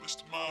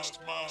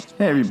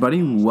Hey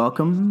everybody,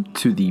 welcome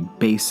to the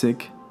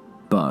Basic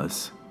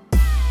Buzz.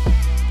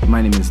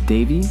 My name is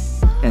Davey,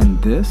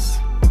 and this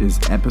is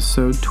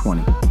episode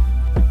 20.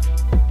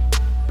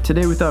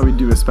 Today we thought we'd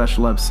do a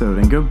special episode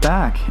and go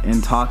back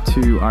and talk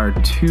to our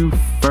two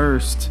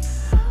first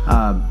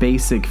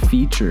basic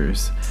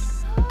features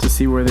to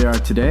see where they are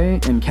today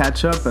and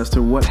catch up as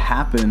to what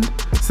happened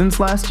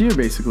since last year,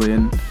 basically.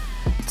 And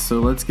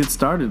so let's get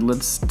started.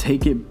 Let's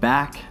take it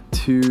back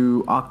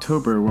to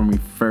October when we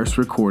first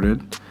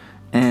recorded,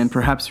 and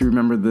perhaps you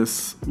remember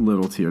this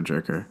little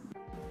tearjerker.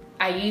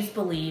 I use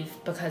Believe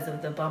because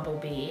of the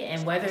bumblebee,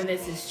 and whether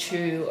this is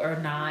true or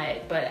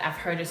not, but I've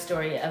heard a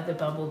story of the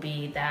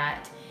bumblebee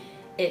that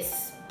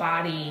its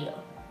body,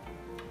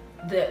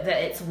 that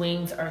its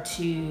wings are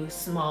too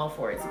small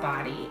for its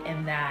body,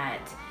 and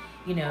that,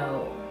 you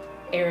know,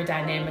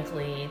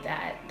 aerodynamically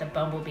that the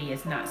bumblebee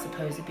is not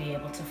supposed to be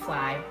able to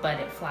fly, but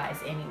it flies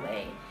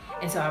anyway.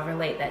 And so I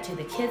relate that to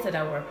the kids that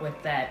I work with,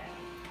 that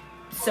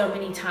so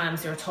many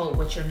times they're told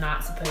what you're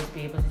not supposed to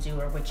be able to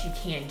do or what you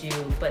can't do,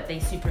 but they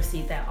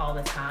supersede that all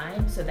the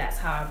time. So that's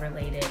how I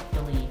related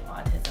Believe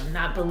autism.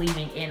 Not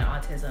believing in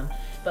autism,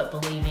 but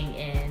believing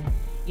in,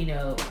 you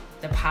know,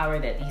 the power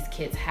that these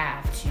kids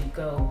have to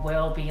go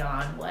well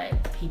beyond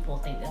what people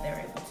think that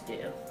they're able to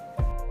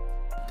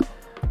do.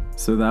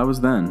 So that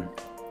was then,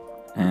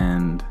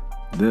 and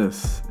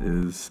this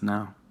is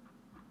now.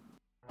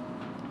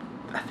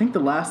 I think the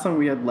last time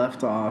we had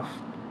left off,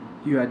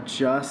 you had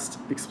just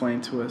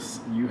explained to us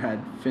you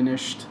had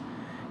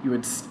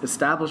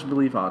established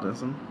Believe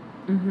Autism.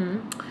 Mm-hmm.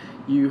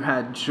 You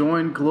had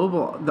joined the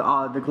Global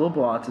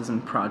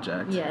Autism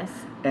Project. Yes.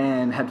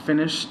 And had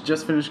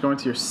just finished going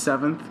to your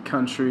 7th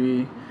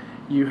country.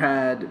 You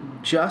had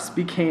just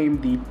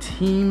became the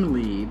team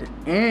lead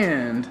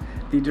and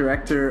the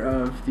director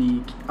of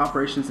the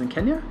operations in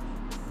Kenya?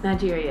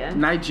 Nigeria,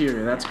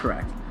 that's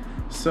correct.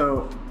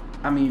 So,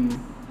 I mean,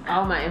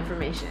 all my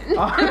information.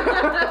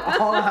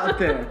 all out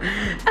there.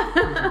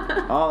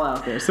 All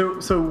out there.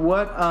 So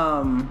what,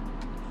 I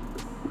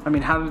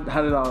mean, how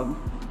did all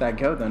that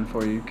go then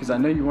for you? Because I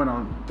know you went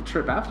on a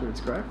trip afterwards,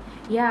 correct?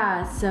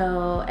 Yeah,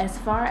 so as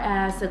far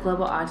as the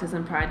Global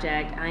Autism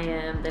Project, I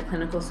am the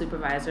clinical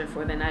supervisor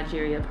for the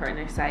Nigeria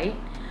partner site.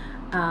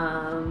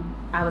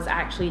 I was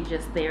actually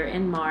just there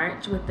in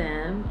March with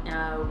them.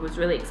 Was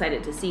really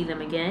excited to see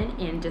them again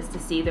and just to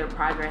see their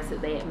progress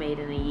that they had made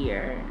in a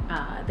year.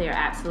 They are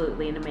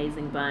absolutely an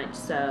amazing bunch.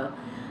 So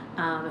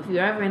if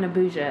you're ever in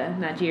Abuja,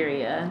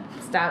 Nigeria,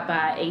 stop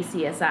by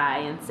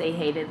ACSI and say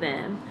hey to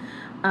them.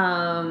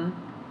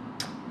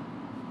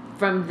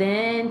 From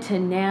then to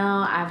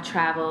now, I've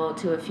traveled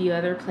to a few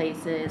other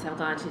places. I've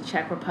gone to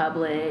Czech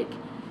Republic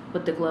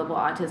with the Global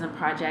Autism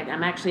Project.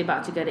 I'm actually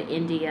about to go to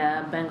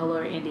India,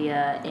 Bangalore,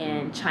 India,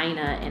 and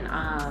China in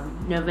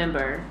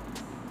November,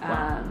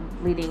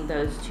 leading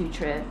those 2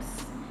 trips.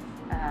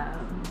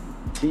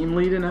 Team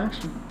lead in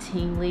action.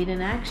 Team lead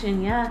in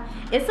action, yeah.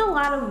 It's a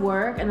lot of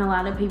work, and a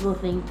lot of people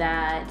think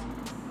that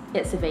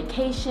it's a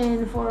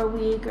vacation for a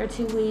week or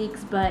 2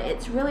 weeks, but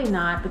it's really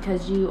not,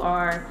 because you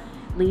are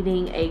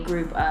leading a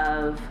group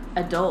of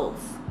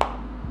adults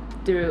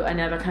through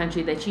another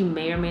country that you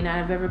may or may not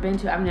have ever been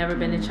to. I've never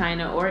been to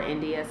China or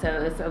India, so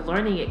it's a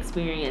learning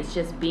experience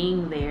just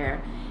being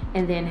there,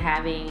 and then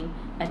having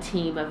a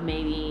team of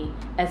maybe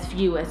as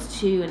few as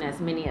 2 and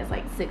as many as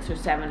like 6 or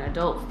 7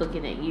 adults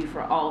looking at you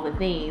for all the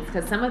things,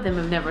 because some of them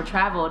have never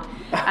traveled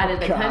out of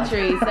the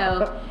country.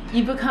 So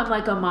you become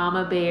like a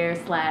mama bear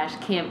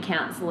 / camp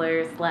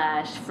counselor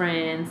 /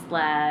 friend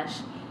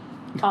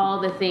 / all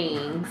the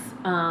things.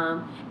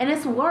 And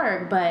it's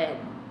work, but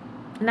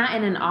not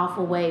in an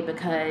awful way,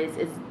 because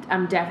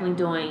I'm definitely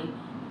doing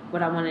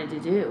what I want to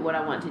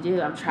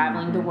do. I'm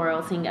traveling the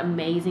world, seeing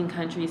amazing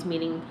countries,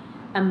 meeting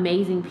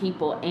amazing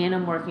people, and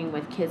I'm working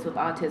with kids with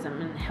autism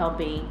and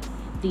helping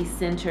these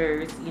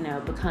centers, you know,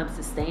 become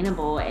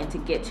sustainable and to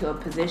get to a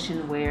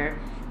position where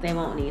they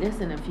won't need us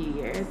in a few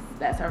years.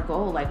 That's our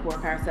goal, like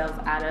work ourselves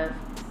out of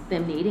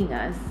them needing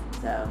us.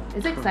 So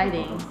it's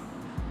exciting.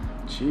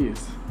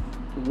 Jeez.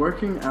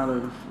 Working out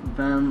of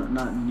them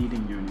not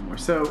needing you anymore.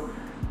 So,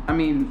 I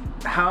mean,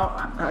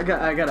 I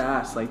gotta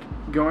ask, like,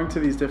 going to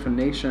these different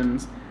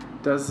nations,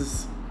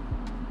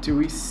 do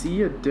we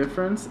see a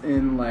difference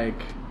in,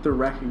 like, the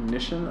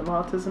recognition of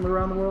autism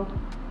around the world?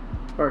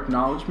 Or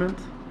acknowledgement?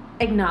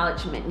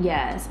 Acknowledgement,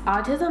 yes.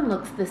 Autism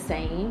looks the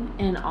same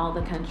in all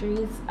the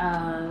countries.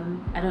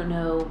 I don't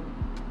know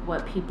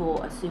what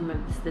people assume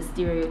is the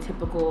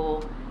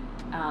stereotypical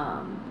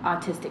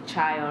autistic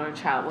child or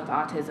child with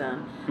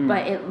autism,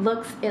 but it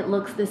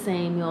looks the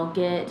same. You'll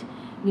get,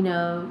 you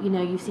know,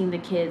 you've seen the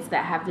kids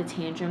that have the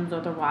tantrums,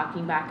 or they're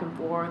walking back and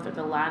forth, or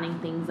they're lining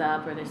things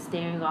up, or they're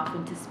staring off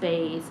into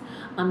space,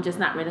 just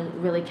not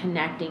really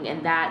connecting,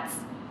 and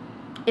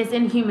it's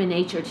in human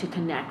nature to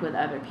connect with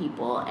other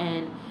people,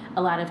 and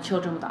a lot of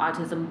children with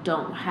autism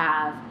don't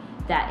have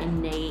that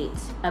innate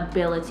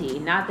ability,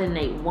 not the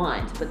innate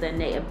want, but the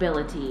innate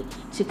ability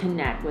to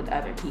connect with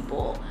other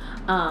people.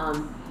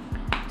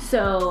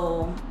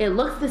 So it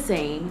looks the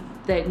same.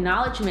 The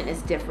acknowledgement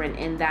is different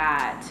in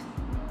that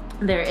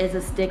there is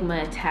a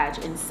stigma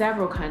attached in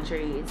several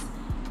countries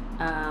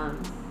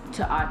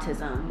to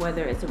autism,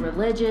 whether it's a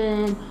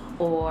religion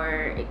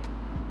or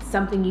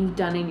something you've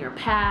done in your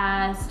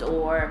past,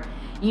 or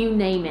you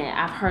name it.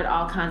 I've heard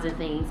all kinds of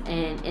things.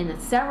 And in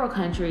several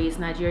countries,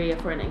 Nigeria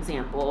for an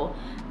example,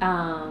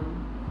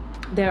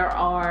 there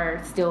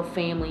are still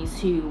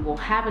families who will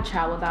have a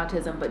child with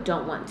autism but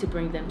don't want to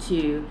bring them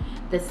to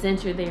the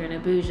center there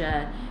in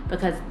Abuja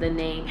because the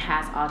name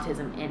has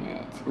autism in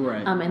it.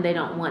 Right. And they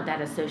don't want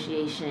that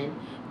association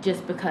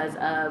just because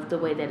of the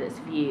way that it's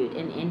viewed.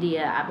 In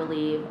India, I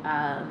believe,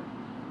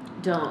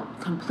 don't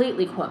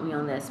completely quote me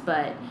on this,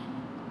 but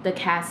the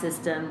caste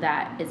system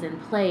that is in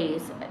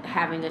place,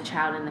 having a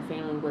child in the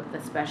family with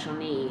a special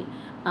need,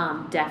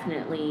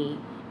 definitely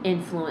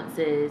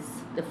influences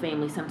the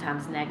family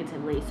sometimes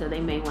negatively. So they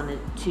may want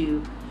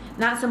to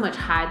not so much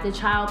hide the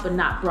child, but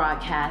not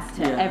broadcast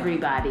to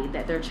everybody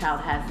that their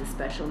child has this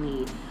special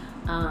need.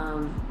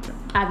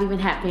 I've even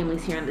had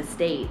families here in the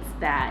States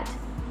that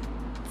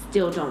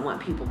still don't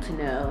want people to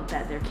know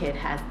that their kid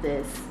has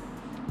this,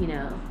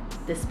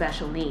 this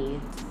special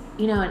need.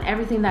 And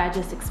everything that I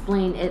just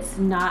explained, it's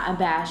not a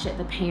bash at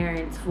the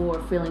parents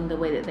for feeling the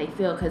way that they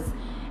feel, because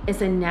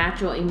it's a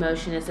natural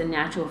emotion, it's a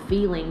natural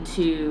feeling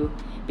to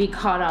be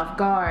caught off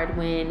guard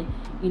when,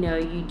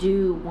 you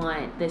do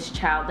want this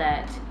child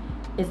that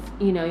is,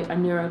 a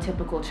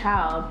neurotypical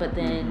child, but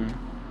then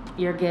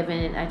you're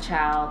given a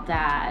child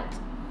that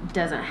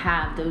doesn't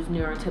have those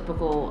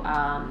neurotypical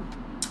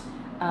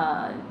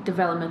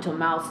developmental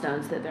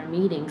milestones that they're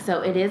meeting.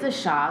 So it is a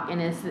shock, and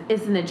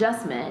it's an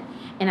adjustment.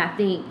 And I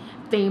think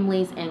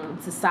families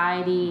and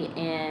society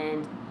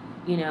and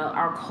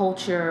our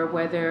culture,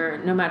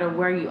 no matter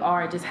where you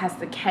are, it just has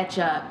to catch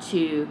up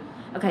to,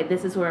 okay,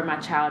 this is where my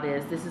child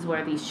is, this is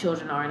where these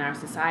children are in our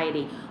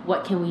society.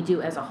 What can we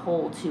do as a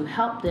whole to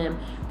help them,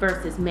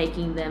 versus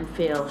making them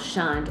feel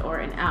shunned or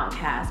an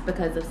outcast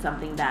because of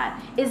something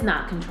that is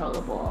not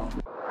controllable.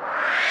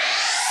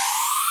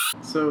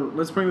 So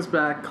let's bring this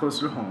back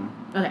closer to home.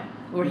 Okay,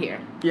 we're here.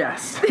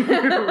 Yes,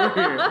 we're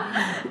here.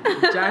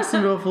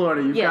 Jacksonville,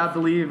 Florida. You've got the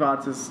Lead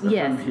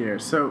Autism here.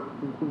 So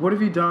what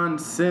have you done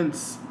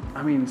since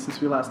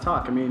we last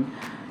talked?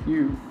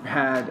 You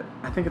had,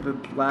 I think at the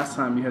last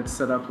time you had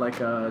set up like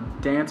a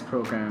dance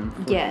program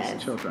for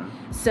these children.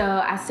 So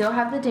I still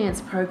have the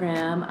dance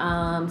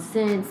program.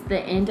 Since the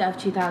end of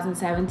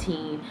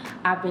 2017,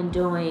 I've been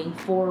doing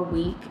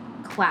 4-week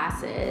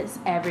classes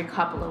every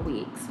couple of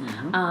weeks.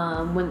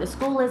 When the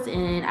school is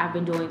in, I've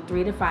been doing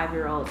 3 to 5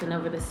 year olds, and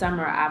over the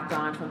summer I've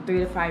gone from 3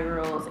 to 5 year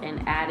olds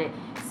and added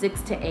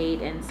 6 to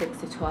 8 and 6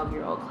 to 12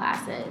 year old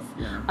classes.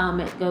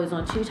 It goes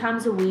on 2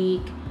 times a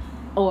week,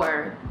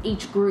 or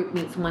each group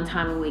meets 1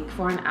 time a week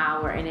for an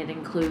hour, and it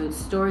includes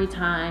story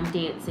time,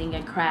 dancing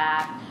and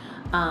craft,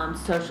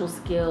 social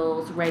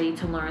skills, ready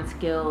to learn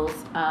skills,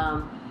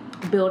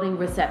 building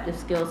receptive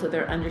skills so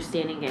they're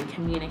understanding and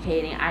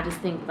communicating. I just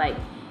think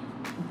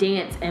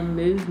dance and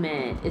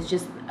movement is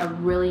just a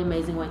really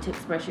amazing way to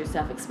express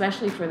yourself,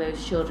 especially for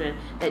those children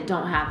that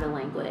don't have the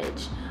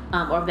language,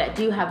 or that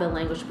do have the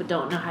language but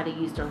don't know how to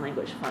use their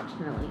language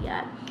functionally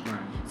yet. Right.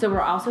 So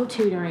we're also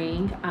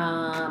tutoring.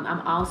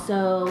 I'm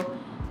also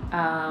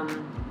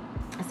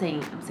I'm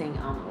saying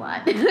a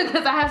lot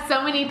because I have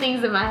so many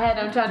things in my head.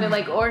 I'm trying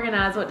to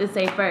organize what to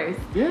say first.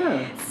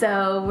 Yeah.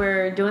 So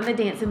we're doing the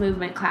dance and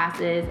movement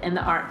classes and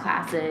the art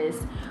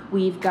classes.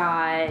 We've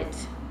got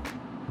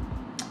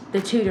the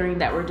tutoring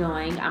that we're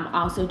doing. I'm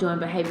also doing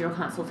behavioral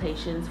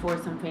consultations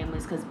for some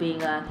families, because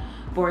being a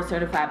board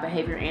certified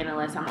behavior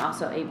analyst, I'm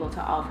also able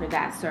to offer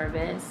that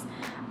service.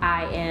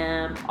 I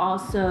am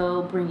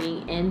also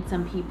bringing in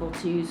some people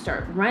to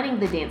start running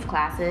the dance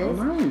classes.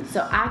 Oh, nice.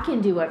 So I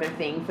can do other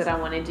things that I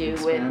want to do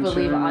with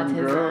Believe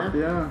Autism.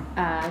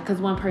 Growth,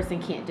 because one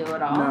person can't do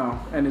it all. No,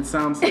 and it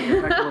sounds like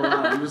a heck of a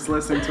lot. I'm just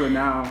listening to it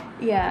now.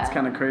 Yeah. It's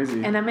kind of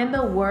crazy. And I'm in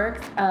the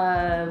works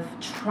of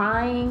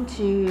trying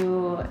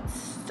to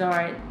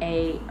start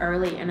a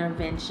early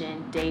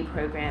intervention day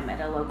program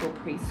at a local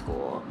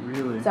preschool.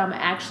 Really? So I'm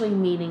actually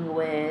meeting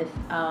with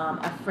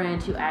a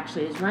friend who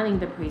actually is running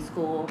the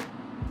preschool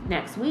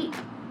next week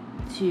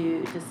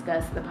to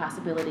discuss the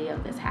possibility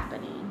of this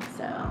happening.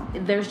 So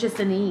there's just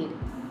a need.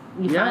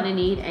 You find a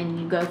need and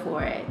you go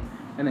for it.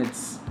 And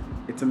it's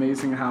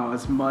amazing how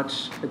as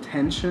much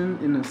attention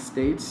in the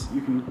States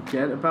you can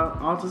get about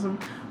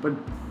autism, but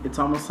it's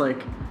almost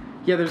like,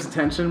 there's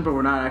attention, but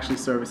we're not actually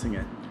servicing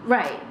it.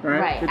 Right.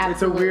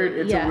 It's a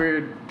weird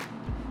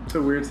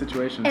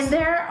situation. And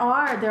there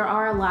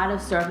are a lot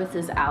of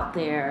services out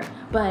there,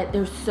 but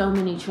there's so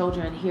many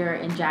children here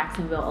in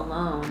Jacksonville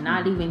alone,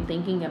 not even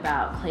thinking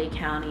about Clay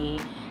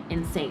County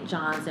and St.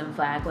 John's and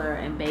Flagler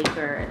and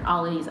Baker and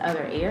all of these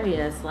other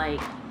areas.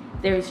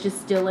 There's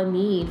just still a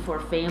need for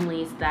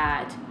families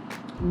that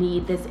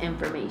need this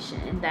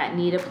information, that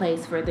need a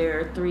place for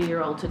their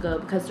 3-year-old to go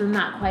because they're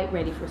not quite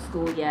ready for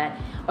school yet,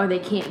 or they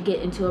can't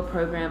get into a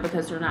program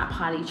because they're not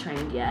potty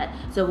trained yet.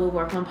 So we'll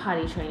work on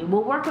potty training.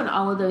 We'll work on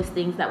all of those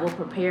things that will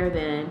prepare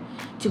them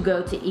to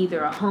go to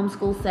either a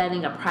homeschool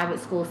setting, a private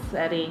school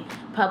setting,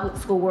 public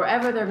school,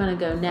 wherever they're going to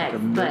go next.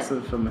 Like a mix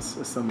of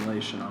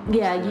assimilation almost.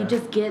 Yeah, you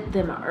just get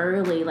them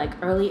early. Like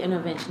early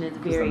intervention is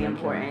very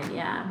important.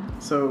 Yeah.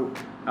 So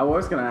I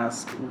was going to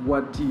ask,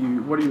 what are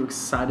you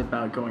excited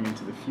about going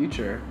into the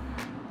future?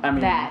 I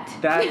mean, that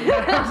I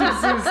was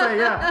just going to say,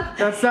 yeah,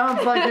 that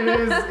sounds like it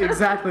is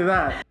exactly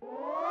that.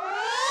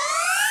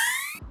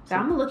 So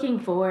I'm looking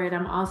forward.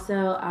 I'm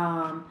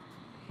also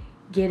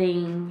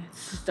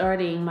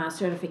starting my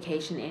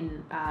certification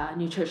in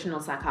nutritional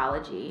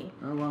psychology.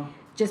 Oh, wow.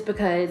 Just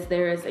because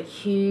there is a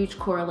huge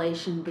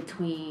correlation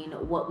between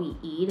what we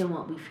eat and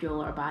what we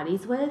fuel our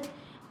bodies with,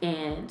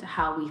 and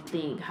how we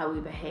think, how we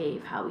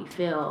behave, how we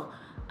feel.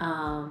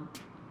 And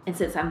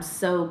since I'm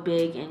so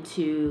big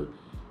into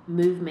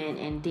movement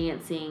and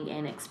dancing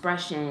and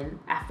expression,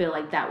 I feel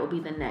like that will be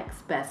the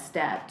next best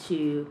step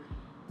to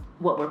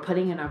what we're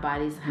putting in our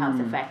bodies and how it's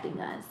affecting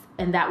us.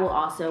 And that will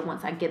also,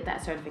 once I get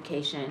that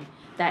certification,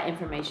 that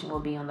information will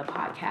be on the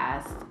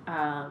podcast,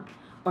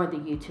 or the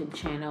YouTube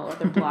channel, or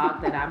the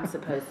blog that I'm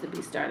supposed to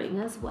be starting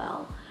as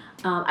well.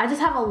 I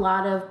just have a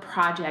lot of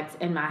projects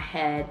in my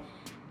head,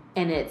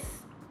 and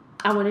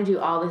I want to do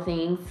all the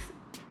things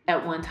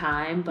at one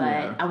time, but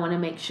I want to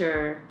make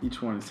sure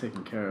each one is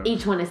taken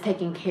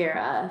care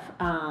of.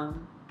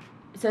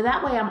 So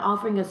that way I'm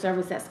offering a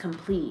service that's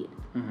complete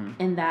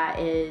and that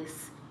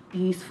is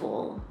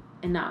useful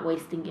and not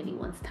wasting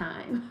anyone's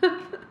time.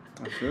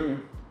 Absolutely.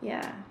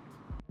 Yeah.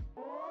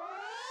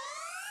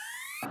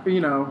 We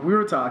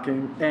were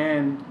talking,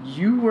 and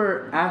you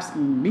were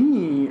asking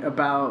me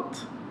about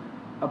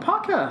a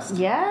podcast.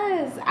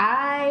 Yes,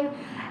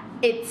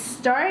 it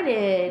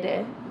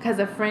started because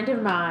a friend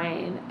of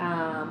mine,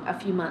 a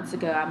few months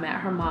ago, I met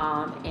her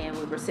mom, and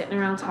we were sitting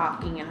around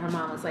talking, and her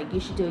mom was like, you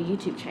should do a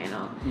YouTube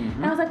channel.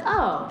 And I was like,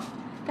 oh,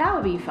 that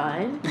would be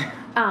fun.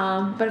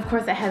 But of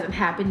course that hasn't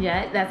happened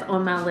yet. That's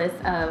on my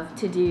list of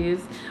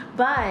to-dos.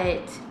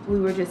 But we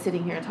were just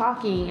sitting here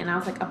talking, and I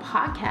was like, a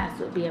podcast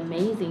would be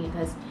amazing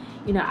because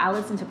I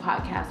listen to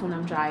podcasts when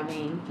I'm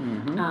driving.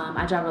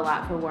 I drive a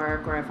lot for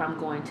work, or if I'm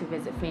going to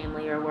visit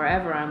family, or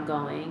wherever I'm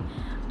going.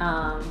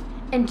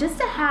 And just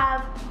to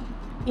have,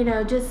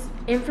 just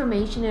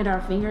information at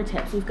our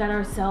fingertips. We've got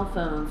our cell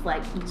phones,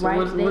 right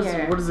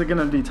there. What is it going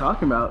to be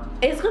talking about?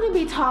 It's going to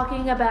be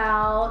talking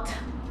about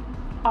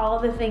all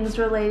the things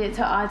related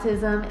to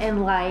autism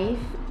and life.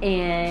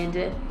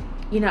 And,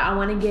 I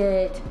want to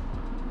get,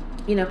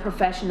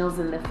 professionals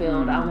in the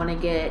field. I want to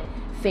get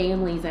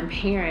families and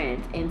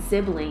parents and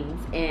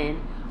siblings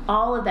and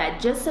all of that,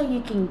 just so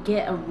you can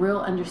get a real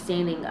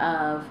understanding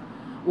of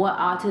what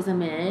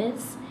autism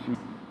is,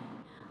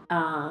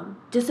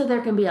 just so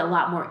there can be a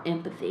lot more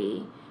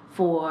empathy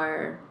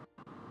for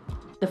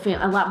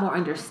a lot more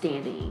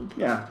understanding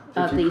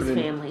of these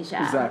families.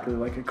 Yeah. Exactly,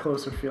 like a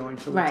closer feeling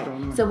to what's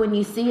going on. So when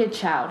you see a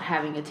child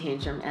having a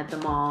tantrum at the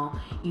mall,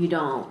 you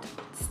don't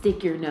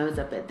stick your nose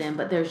up at them,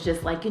 but there's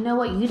just like, you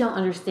don't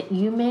understand.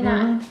 You may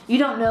not, you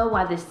don't know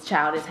why this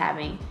child is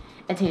having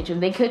a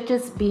tantrum. They could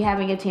just be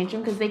having a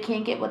tantrum because they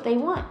can't get what they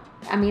want.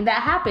 I mean,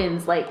 that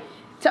happens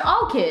to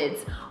all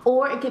kids,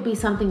 or it could be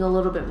something a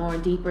little bit more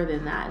deeper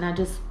than that. And I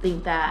just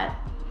think that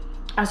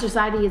our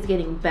society is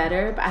getting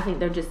better, but I think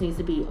there just needs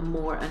to be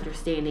more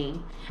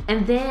understanding.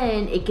 And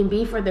then it can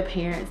be for the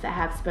parents that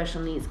have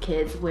special needs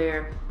kids,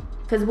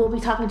 because we'll be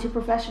talking to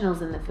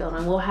professionals in the field,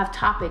 and we'll have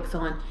topics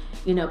on,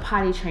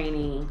 potty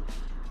training,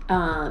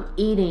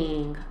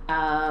 eating,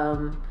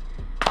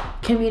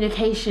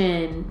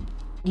 communication,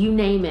 you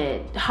name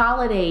it,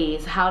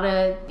 holidays, how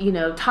to,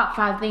 top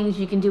 5 things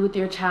you can do with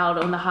your child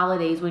on the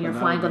holidays when you're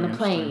flying on the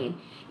plane.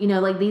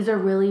 These are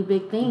really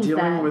big things.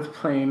 Dealing with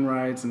plane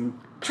rides and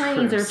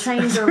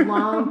trains or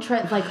long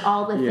trips,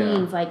 all the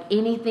things,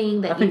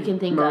 anything that you can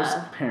think of.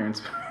 Most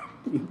parents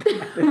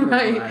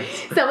right.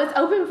 So it's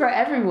open for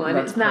everyone.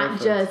 It's not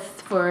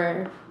just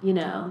for,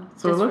 so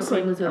just it looks for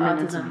families with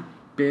autism. It's a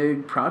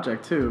big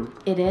project too.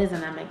 It is,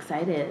 and I'm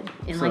excited.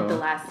 In the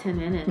last 10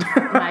 minutes,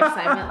 my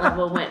excitement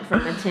level went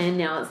from a 10.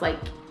 Now it's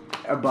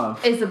above.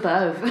 It's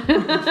above.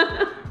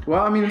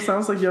 Well, it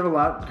sounds like you have a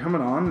lot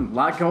coming on, a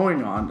lot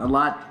going on, a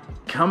lot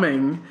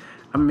coming.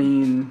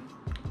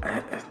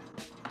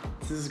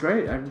 This is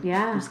great. I'm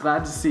just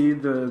glad to see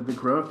the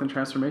growth and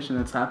transformation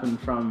that's happened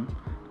from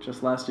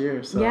just last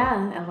year. So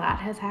yeah, a lot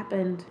has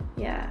happened.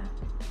 Yeah.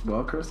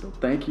 Well, Crystal,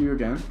 thank you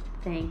again.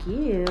 Thank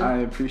you. I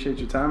appreciate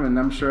your time, and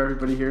I'm sure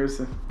everybody here is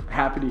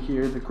happy to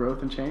hear the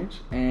growth and change.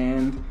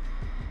 And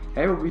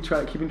hey, we'll be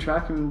keeping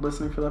track and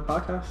listening for that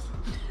podcast.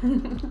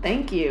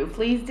 Thank you.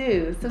 Please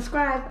do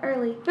subscribe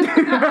early.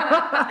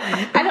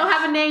 I don't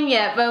have a name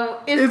yet,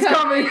 but it's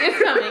coming.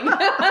 It's coming.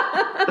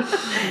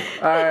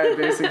 All right,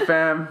 Basic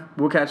Fam.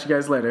 We'll catch you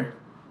guys later.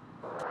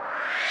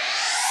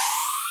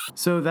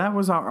 So that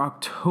was our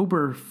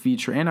October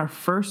feature and our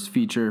first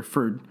feature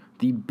for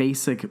the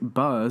Basic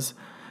Buzz.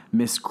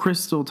 Miss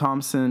Crystal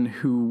Thompson,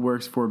 who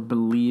works for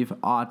Believe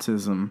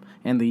Autism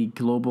and the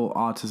Global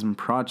Autism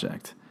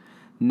Project.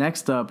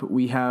 Next up,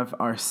 we have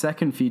our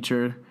second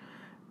feature,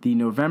 the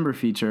November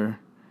feature,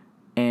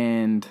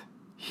 and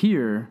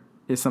here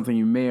is something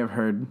you may have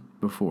heard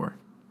before.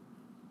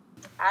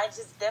 I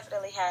just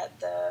definitely had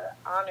the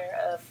honor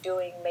of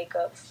doing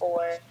makeup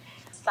for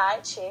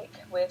Side Chick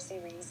web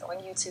series on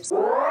YouTube.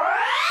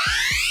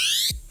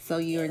 So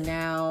you're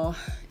now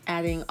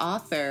adding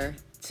author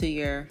to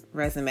your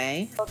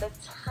resume. So the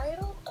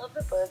title of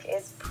the book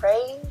is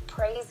Praying,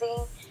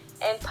 Praising,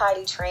 and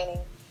Potty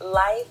Training,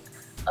 Life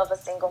of a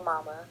Single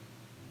Mama.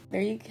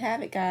 There you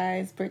have it,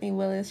 guys. Brittany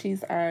Willis,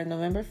 she's our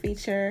November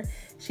feature.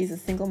 She's a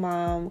single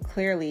mom.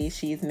 Clearly,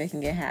 she's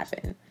making it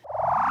happen.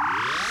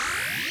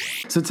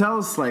 So tell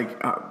us,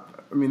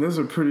 those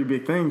are pretty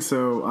big things.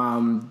 So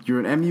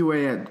you're an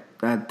MUA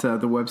at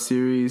the web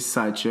series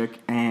Side Chick,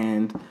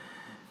 and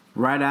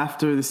right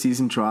after the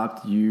season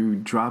dropped, you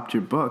dropped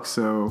your book.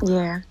 So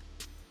yeah,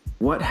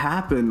 what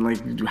happened?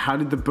 Like, how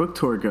did the book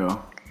tour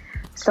go?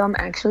 So I'm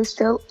actually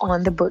still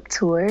on the book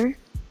tour.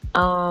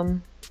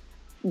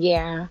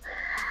 Yeah.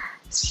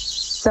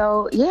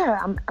 So yeah,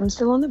 I'm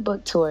still on the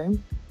book tour,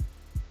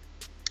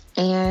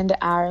 and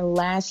our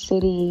last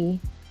city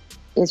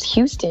is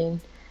Houston,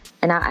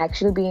 and I'll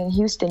actually be in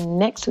Houston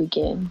next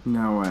weekend.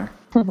 No way.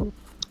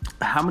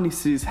 How many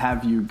cities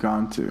have you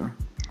gone to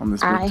on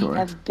this book tour? I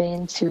have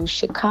been to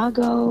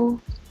Chicago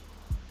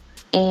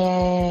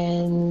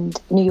and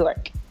New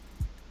York.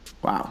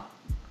 Wow.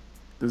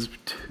 Those are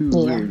two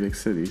really big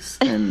cities.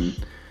 And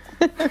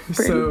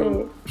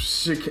so,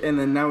 big. And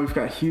then now we've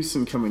got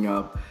Houston coming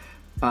up.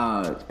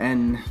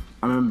 And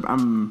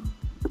I'm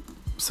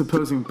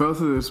supposing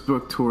both of those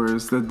book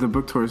tours, the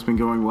book tour has been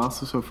going well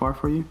so far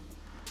for you?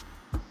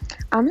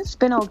 It's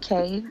been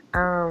okay.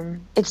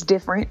 It's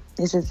different.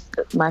 This is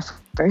my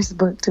first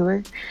book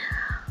tour.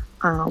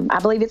 I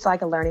believe it's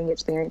like a learning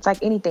experience, like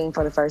anything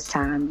for the first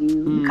time.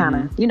 You kind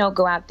of,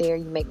 go out there,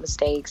 you make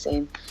mistakes,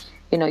 and,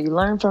 you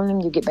learn from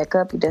them, you get back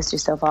up, you dust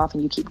yourself off,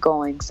 and you keep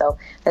going. So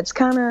that's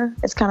kind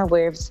of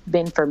where it's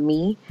been for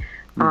me.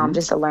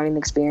 Just a learning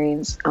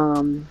experience.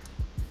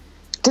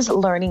 Just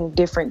learning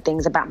different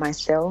things about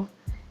myself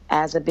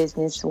as a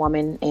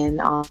businesswoman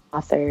and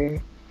author,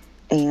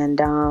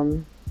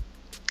 and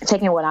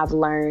taking what I've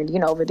learned,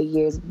 over the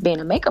years being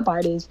a makeup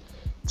artist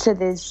to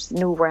this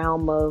new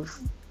realm of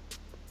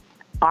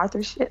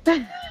authorship.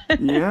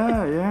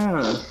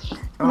 Yeah.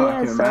 Oh,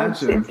 I can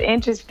imagine. It's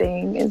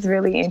interesting. It's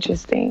really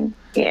interesting.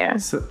 Yeah.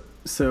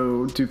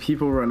 So do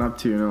people run up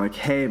to you and they're like,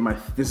 "Hey,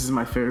 this is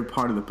my favorite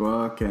part of the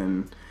book,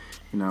 and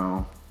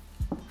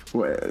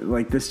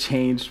this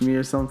changed me,"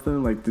 or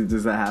something? Like,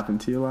 does that happen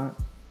to you a lot?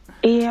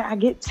 Yeah, I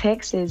get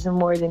texts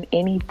more than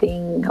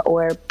anything,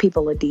 or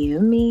people will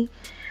DM me,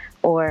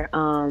 or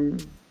I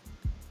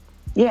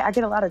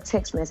get a lot of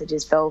text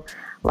messages. So,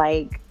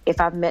 like, if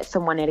I've met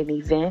someone at an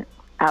event,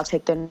 I'll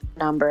take their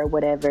number or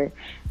whatever,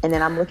 and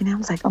then I'm looking at, I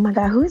was like, "Oh my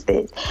God, who is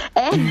this?"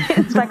 And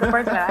it's like a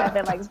person that I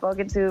haven't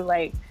spoken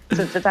to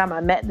since the time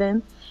I met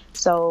them.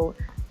 So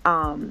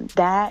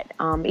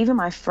even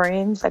my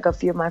friends, a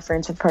few of my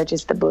friends have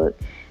purchased the book.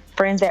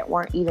 Friends that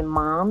weren't even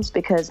moms,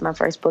 because my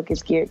first book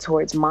is geared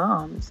towards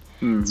moms.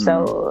 Mm-hmm.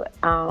 So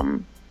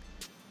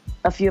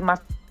a few of my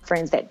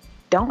friends that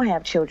don't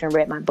have children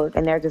read my book,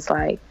 and they're just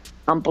like,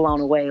 "I'm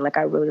blown away.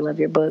 I really love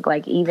your book.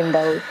 Even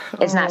though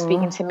it's not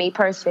speaking to me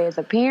per se as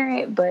a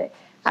parent, but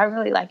I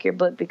really like your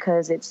book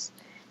because it's,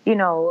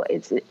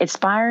 it's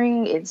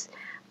inspiring, it's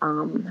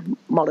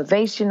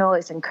motivational,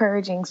 it's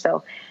encouraging."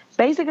 So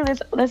basically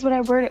that's what I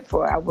wrote it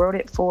for. I wrote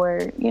it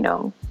for,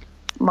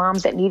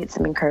 moms that needed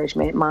some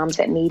encouragement, moms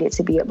that needed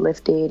to be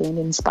uplifted and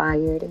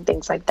inspired and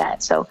things like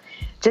that. So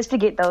just to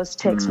get those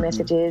text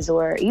messages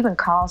or even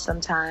calls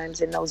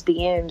sometimes and those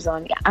DMs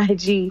on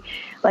IG,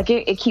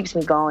 it keeps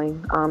me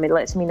going. It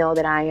lets me know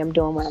that I am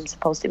doing what I'm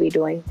supposed to be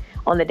doing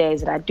on the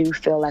days that I do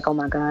feel like, "Oh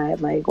my God,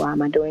 why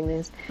am I doing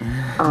this?"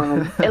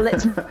 It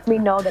lets me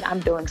know that I'm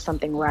doing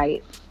something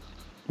right.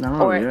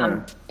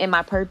 I'm in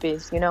my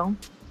purpose,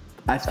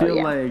 I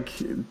feel like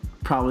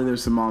probably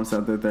there's some moms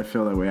out there that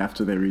feel that way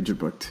after they read your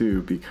book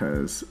too,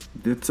 because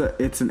it's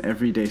an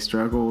everyday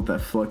struggle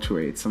that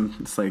fluctuates.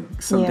 Some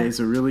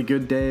days are really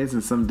good days,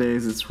 and some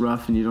days it's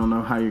rough, and you don't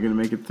know how you're gonna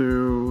make it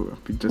through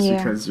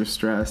because you're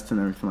stressed and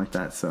everything like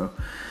that. So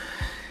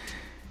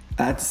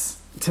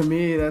that's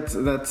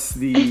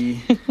the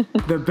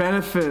the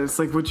benefits,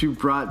 what you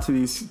brought to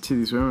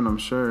these women, I'm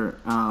sure.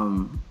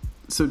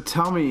 So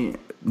tell me,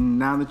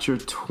 now that you're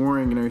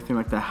touring and everything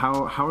like that,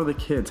 how are the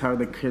kids? How are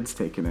the kids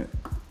taking it?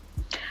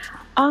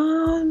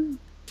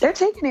 They're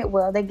taking it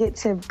well. They get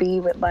to be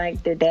with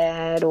their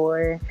dad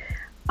or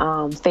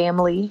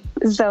family,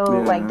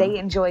 so they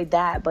enjoyed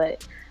that.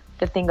 But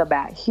the thing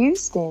about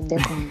Houston, they're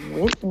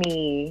going with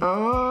me.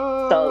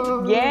 Oh,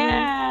 so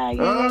yeah.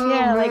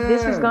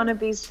 This is gonna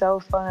be so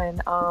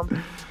fun.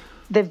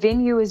 The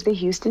venue is the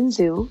Houston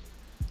Zoo.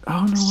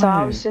 Oh no So way.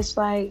 I was just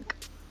like,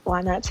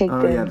 why not take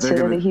them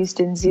to the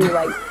Houston Zoo?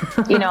 Like,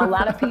 you know, a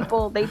lot of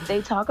people,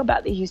 they talk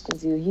about the Houston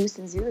Zoo.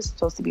 Houston Zoo is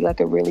supposed to be like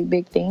a really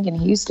big thing in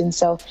Houston.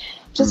 So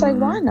just like,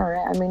 why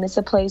not? I mean, it's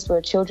a place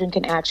where children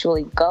can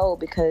actually go,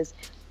 because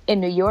in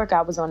New York,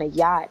 I was on a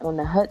yacht on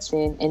the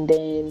Hudson, and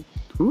then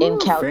I'm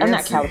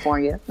not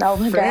California. Oh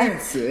my God.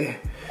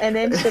 And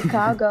then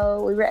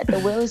Chicago, we were at the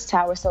Willis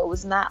Tower, so it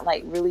was not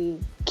like really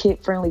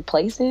kid-friendly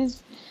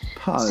places.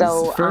 Pause.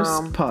 So,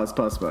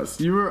 Pause.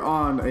 You were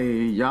on a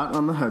yacht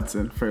on the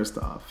Hudson, first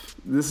off.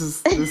 This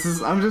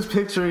is I'm just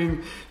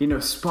picturing, you know,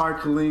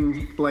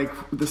 sparkling, like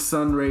the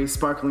sun rays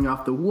sparkling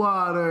off the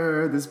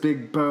water, this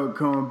big boat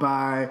going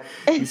by,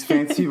 these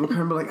fancy people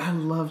coming by, like, I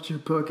loved your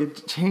book.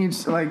 It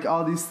changed, like,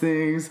 all these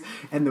things,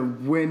 and the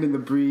wind and the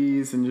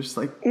breeze, and you're just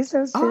like, it's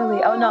so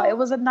silly. Oh no, it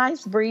was a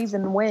nice breeze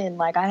and wind.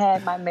 Like, I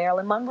had my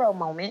Marilyn Monroe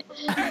moment,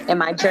 and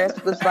my dress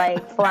was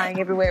like flying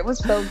everywhere. It was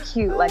so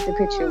cute. Like, the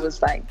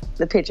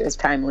picture is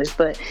timeless,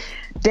 but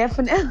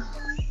definitely.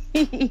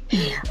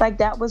 Like,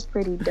 that was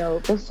pretty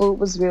dope. The food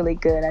was really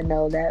good. I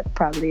know that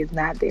probably is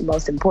not the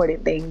most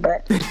important thing,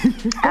 but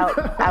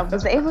I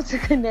was able to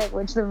connect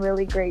with some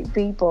really great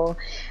people,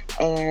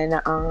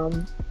 and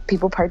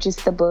people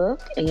purchased the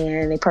book,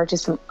 and they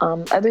purchased some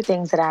other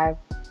things that I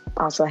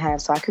also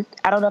have. So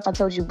I don't know if I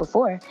told you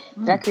before,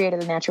 but I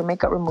created a natural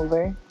makeup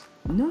remover.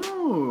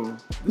 No.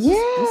 This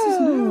is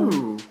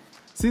new.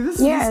 See, this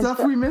is the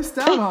stuff we missed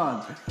out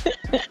on.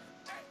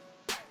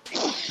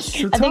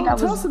 So I think I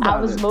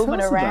was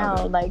moving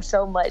around like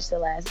so much the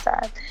last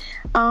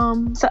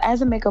time. So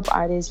as a makeup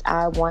artist,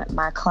 I want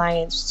my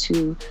clients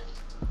to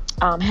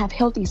have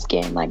healthy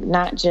skin, like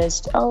not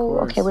just,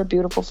 okay, we're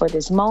beautiful for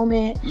this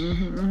moment,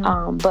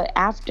 but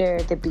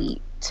after the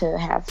beat, to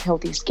have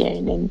healthy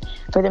skin and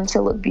for them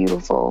to look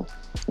beautiful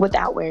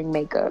without wearing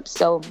makeup.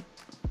 So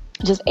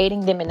just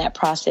aiding them in that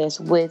process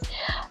with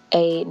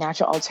a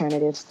natural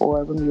alternative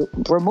for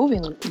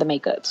removing the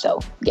makeup.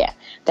 So yeah,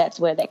 that's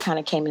where that kind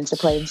of came into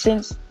play. And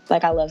since,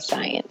 like, I love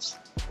science,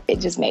 it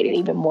just made it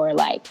even more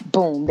like,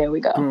 boom, there we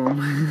go.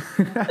 Boom.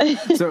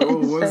 So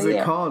what is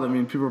it called? I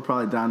mean, people are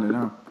probably down to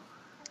know.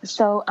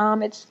 So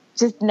it's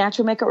just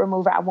natural makeup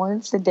remover. I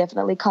wanted to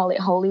definitely call it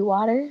holy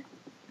water,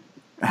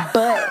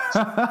 but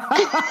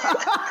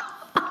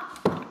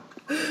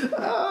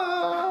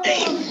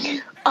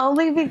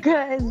only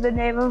because the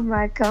name of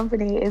my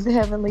company is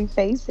Heavenly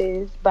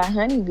Faces by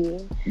Honeybee.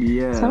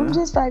 Yeah. So I'm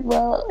just like,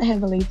 well,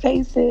 Heavenly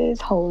Faces,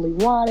 holy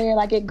water,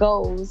 like it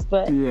goes.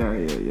 But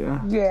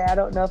yeah, I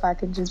don't know if I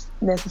can just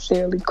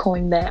necessarily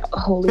coin that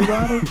holy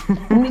water.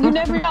 You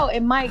never know,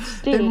 it might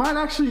stick. It might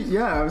actually,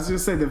 I was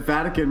just saying the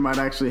Vatican might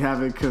actually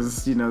have it,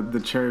 because, you know,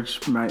 the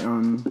church might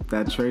own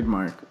that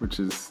trademark, which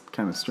is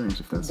kind of strange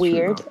if that's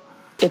weird. True,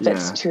 if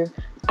that's true.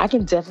 I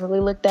can definitely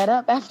look that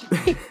up after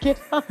we get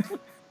on.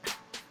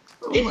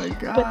 Oh my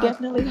God. But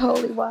definitely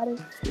holy water.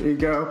 There you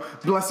go.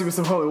 Bless you with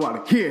some holy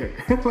water. Here.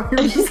 Like,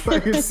 I'm just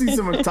like, I see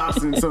someone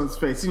tossing in someone's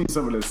face. You need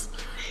some of this.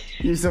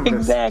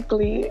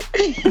 Exactly.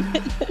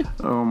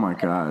 Oh my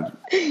God.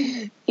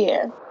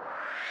 Yeah.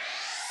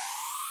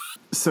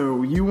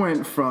 So you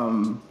went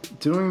from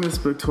doing this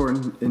book tour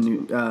in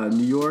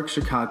New York,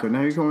 Chicago.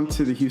 Now you're going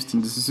to the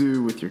Houston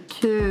Zoo with your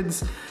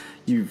kids.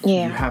 You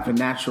have a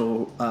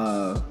natural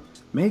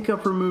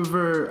makeup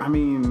remover. I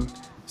mean,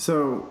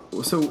 so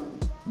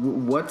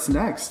what's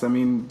next? I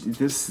mean,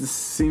 this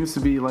seems to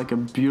be like a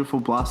beautiful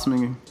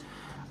blossoming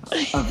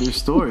of your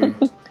story.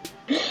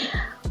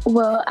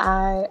 Well,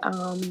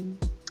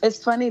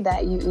 it's funny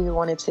that you even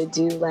wanted to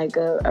do like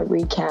a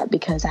recap,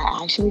 because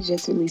I actually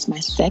just released my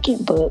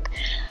second book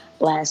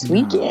last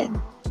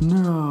weekend.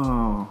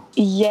 No.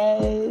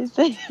 Yes.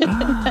 So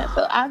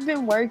I've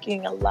been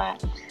working a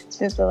lot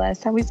since the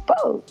last time we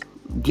spoke.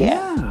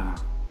 Yeah.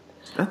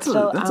 That's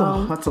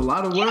a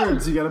lot of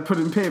words you got to put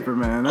in paper,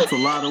 man. That's a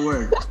lot of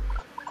work.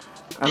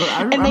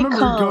 I remember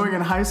going in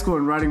high school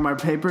and writing my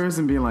papers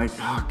and being like,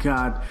 oh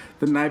God,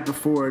 the night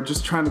before,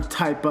 just trying to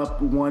type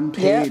up one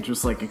page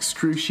was like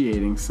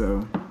excruciating.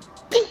 So,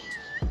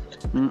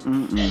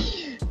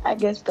 I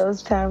guess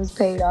those times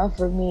paid off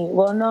for me.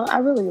 Well, no, I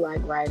really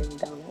like writing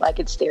though. Like,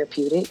 it's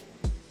therapeutic.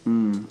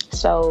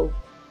 So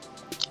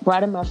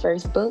writing my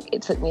first book,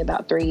 it took me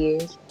about 3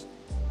 years.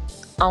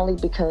 Only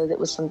because it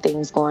was some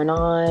things going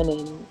on,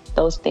 and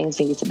those things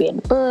needed to be in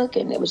the book,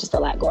 and it was just a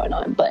lot going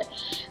on. But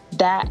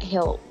that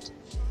helped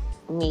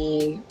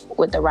me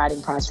with the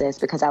writing process,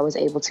 because I was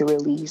able to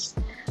release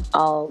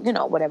all,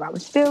 whatever I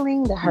was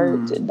feeling, the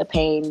hurt, the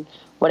pain,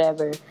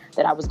 whatever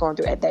that I was going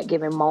through at that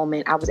given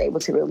moment. I was able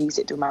to release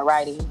it through my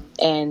writing.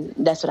 And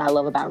that's what I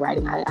love about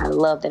writing. I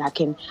love that I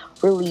can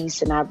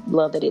release, and I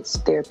love that it's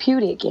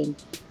therapeutic and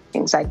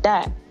things like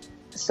that.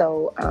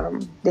 So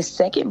the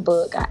second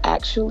book I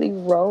actually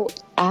wrote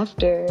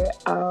after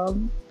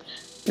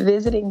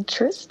visiting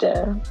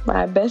Trista,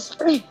 my best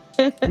friend,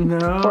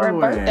 for her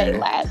birthday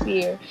last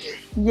year.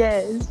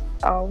 Yes,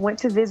 went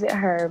to visit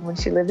her when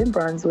she lived in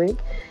Brunswick,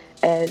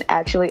 and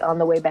actually on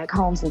the way back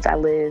home, since I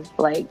live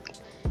like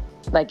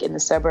in the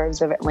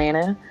suburbs of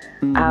Atlanta,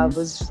 I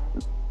was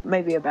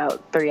maybe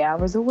about 3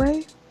 hours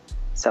away.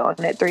 So on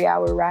that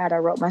 3-hour ride, I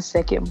wrote my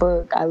second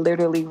book. I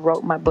literally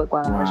wrote my book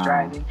while I was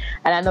driving.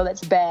 And I know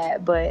that's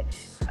bad, but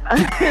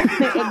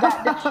it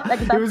got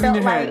like, it was in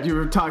your head. You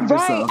were talking to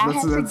yourself. I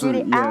had to get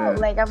it out.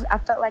 Like I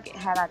felt like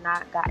had I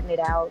not gotten it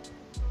out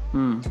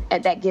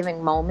at that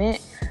given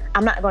moment,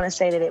 I'm not going to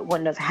say that it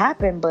wouldn't have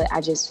happened, but I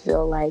just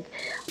feel like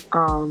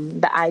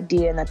the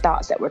idea and the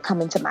thoughts that were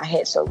coming to my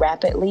head so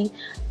rapidly,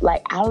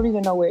 like I don't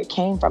even know where it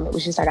came from. It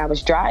was just like I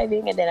was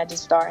driving and then I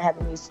just started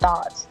having these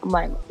thoughts. I'm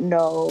like,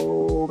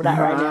 no, not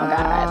right now,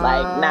 God.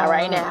 Like, not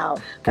right now.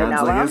 But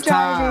now like, I'm it's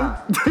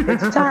driving.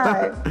 It's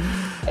time.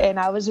 And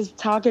I was just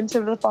talking to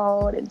the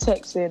phone and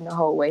texting the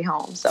whole way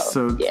home.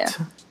 So yeah.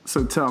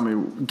 So tell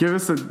me, give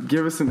us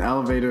an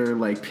elevator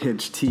like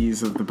pitch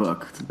tease of the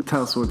book.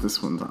 Tell us what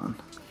this one's on.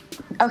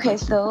 Okay,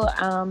 so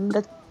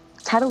the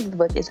title of the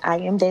book is I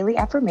Am Daily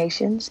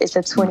Affirmations. It's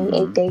a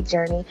 28-day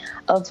journey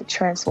of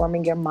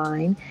transforming your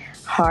mind,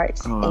 heart,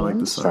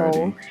 and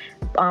soul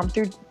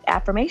through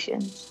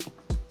affirmations.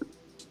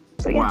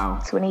 So yeah, wow.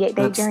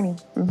 28-day journey.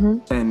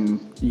 Mm-hmm.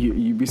 And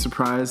you'd be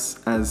surprised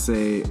as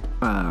an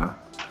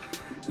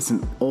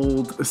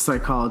old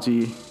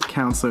psychology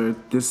counselor,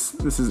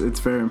 it's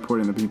very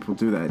important that people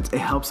do that. It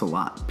helps a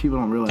lot. People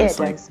don't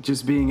realize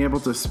just being able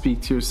to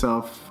speak to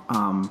yourself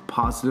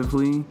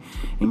positively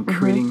and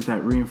creating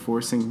that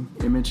reinforcing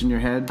image in your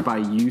head by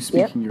you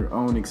speaking your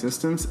own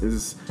existence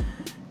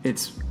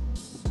it's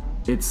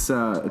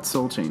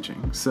soul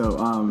changing.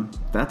 So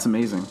that's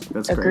amazing.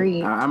 That's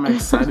Agreed. Great. I'm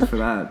excited for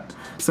that.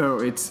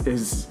 So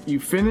you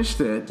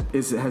finished it?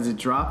 Has it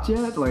dropped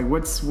yet? Like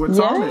what's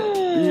on it?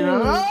 You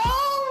know?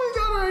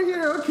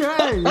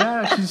 Okay,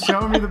 yeah, she's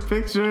showing me the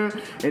picture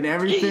and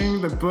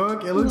everything, the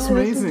book. It looks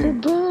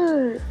amazing. The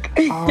book.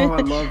 Oh,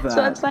 I love that.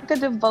 So it's like a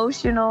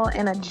devotional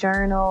and a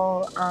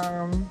journal.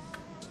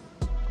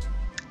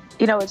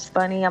 It's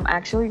funny. I'm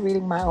actually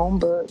reading my own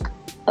book.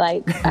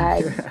 Like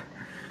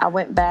I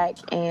went back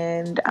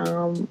and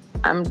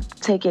I'm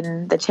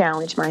taking the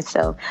challenge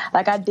myself.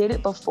 Like I did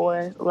it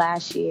before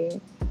last year,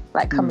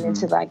 like coming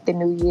into like the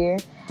new year.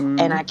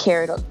 And I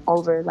carried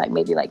over like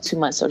maybe like 2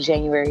 months, so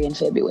January and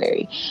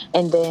February.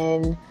 And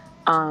then,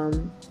 I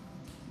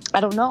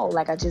don't know,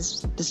 like I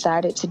just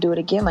decided to do it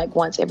again. Like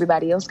once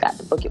everybody else got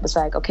the book, it was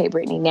like, okay,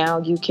 Brittany, now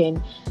you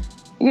can,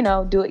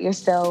 do it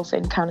yourself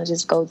and kind of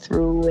just go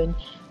through and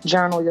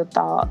journal your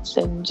thoughts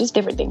and just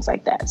different things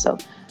like that. So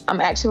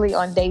I'm actually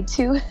on day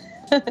 2.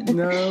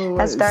 No,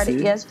 I started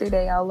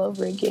yesterday all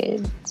over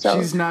again. So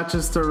she's not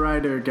just a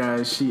writer,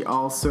 guys. She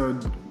also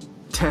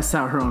tests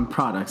out her own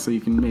product, so you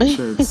can make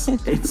sure it's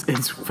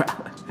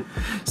valid.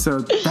 So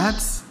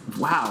that's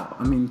wow.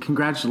 I mean,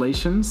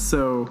 congratulations.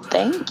 So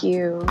thank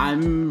you.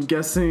 I'm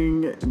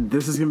guessing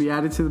this is gonna be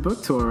added to the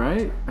book tour,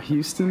 right?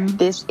 Houston.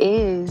 This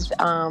is.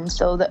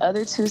 So the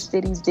other 2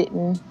 cities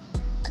didn't.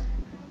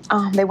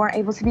 They weren't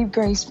able to be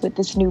graced with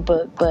this new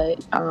book,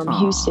 but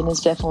Houston is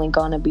definitely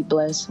gonna be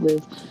blessed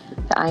with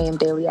the I Am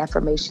Daily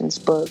Affirmations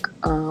book.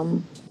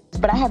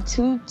 But I have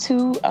two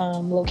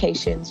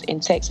locations in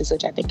Texas,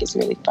 which I think is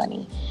really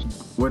funny.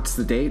 What's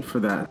the date for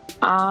that?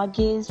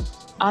 August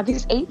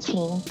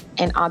 18th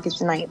and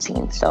August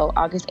 19th. So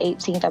August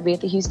 18th, I'll be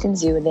at the Houston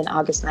Zoo, and then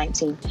August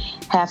 19th,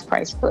 Half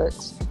Price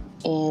Books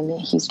in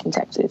Houston,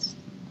 Texas.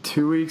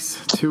 2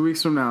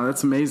 weeks from now.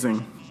 That's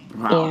amazing.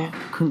 Wow. Yeah.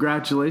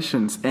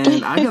 Congratulations.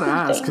 And I gotta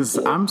ask, because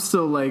I'm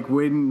still like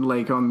waiting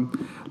on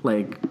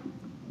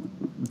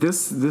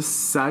this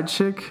side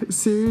chick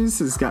series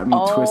has got me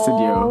twisted,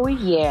 yo. Oh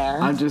yeah.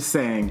 I'm just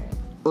saying.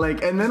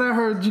 And then I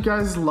heard you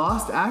guys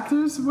lost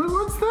actors.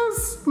 What's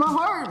this? My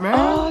heart, man.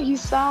 Oh, you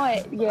saw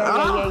it.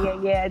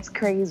 Yeah. It's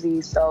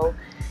crazy. So,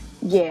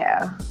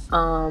 yeah.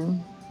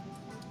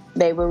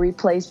 They were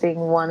replacing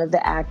one of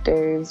the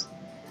actors,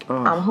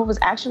 who was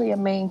actually a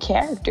main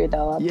character,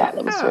 though. I thought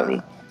it was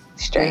really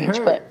strange.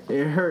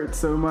 It hurt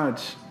so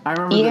much. I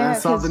remember that I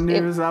saw the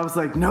news. I was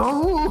like,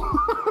 no,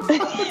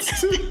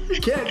 you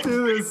can't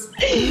do this.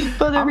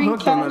 I'm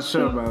hooked on that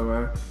show, by the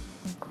way.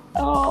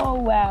 Oh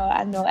wow!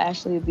 I know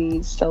Ashley would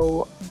be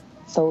so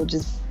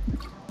just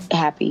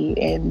happy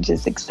and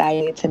just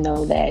excited to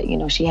know that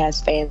she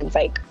has fans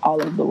like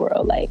all over the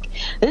world. Like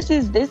this.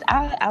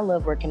 I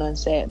love working on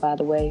set. By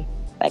the way,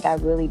 like I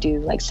really do.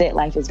 Like set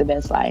life is the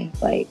best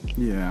life. Like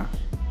yeah,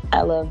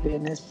 I love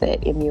being a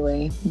set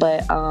anyway.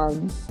 But I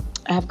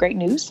have great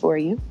news for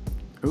you.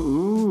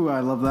 Ooh, I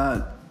love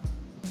that.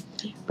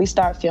 We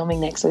start filming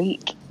next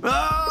week.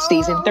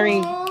 Season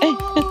 3.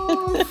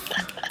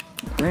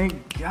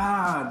 Thank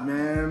God,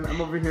 man. I'm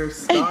over here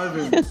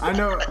starving. I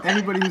know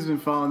anybody who's been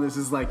following this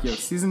is like, yo,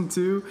 season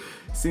 2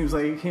 seems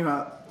like it came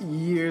out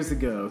years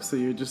ago. So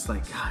you're just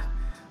like, God,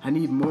 I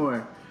need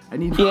more.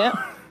 More.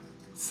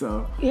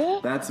 So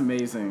that's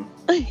amazing.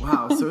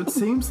 Wow. So it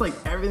seems like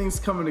everything's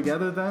coming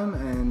together then,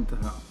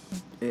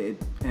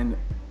 and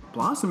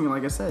blossoming.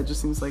 Like I said, it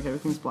just seems like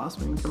everything's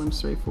blossoming, coming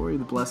straight for you.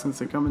 The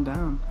blessings are coming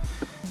down.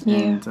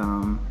 Yeah. And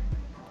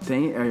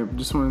I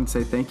just wanted to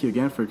say thank you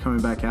again for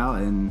coming back out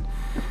and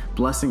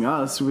blessing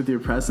us with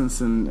your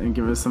presence and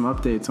give us some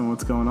updates on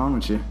what's going on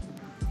with you.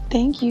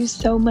 Thank you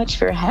so much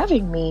for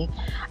having me.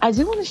 I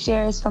do want to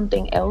share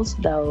something else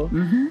though.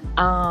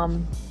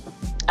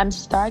 I'm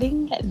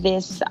starting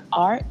this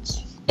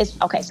art. It's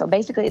okay, so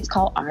basically it's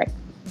called art.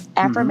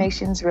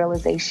 Affirmations,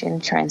 Realization,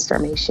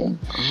 Transformation.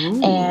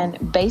 Ooh.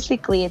 And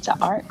basically it's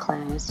an art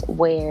class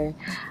where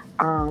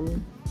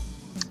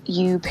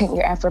you paint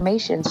your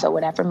affirmation. So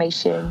whatever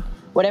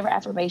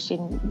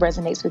affirmation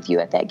resonates with you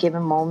at that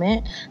given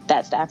moment,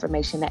 that's the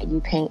affirmation that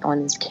you paint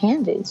on this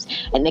canvas.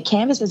 And the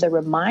canvas is a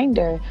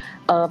reminder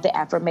of the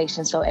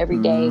affirmation. So every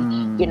day,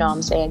 you know what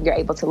I'm saying, you're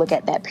able to look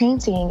at that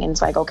painting and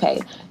it's like, okay,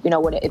 you know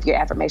what, if your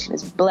affirmation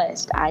is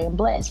blessed, I am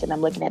blessed. And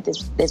I'm looking at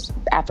this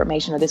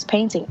affirmation or this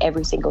painting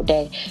every single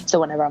day. So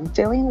whenever I'm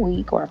feeling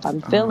weak or if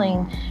I'm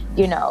feeling,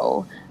 you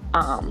know,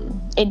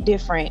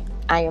 indifferent,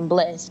 I am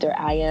blessed, or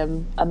I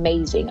am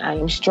amazing, I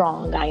am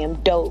strong, I am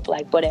dope,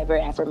 like whatever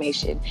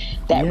affirmation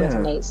that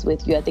resonates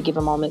with you at the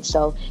given moment.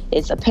 So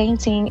it's a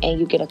painting and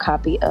you get a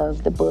copy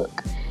of the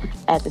book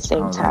at the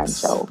same time.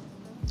 So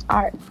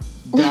art.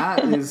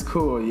 That is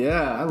cool.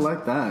 Yeah, I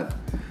like that.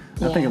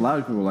 I think a lot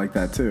of people like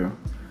that too.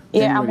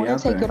 Yeah, I want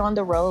to take it on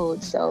the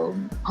road. So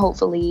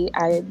hopefully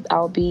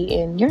I'll be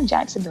you're in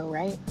Jacksonville,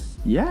 right?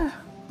 Yeah,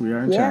 we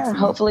are in Jacksonville.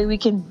 Yeah, hopefully we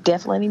can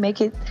definitely make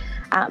it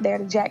out there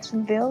to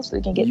Jacksonville so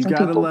we can get some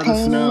people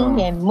painting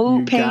and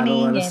mood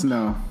painting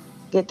and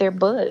get their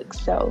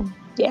books. So,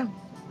 yeah.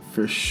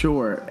 For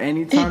sure.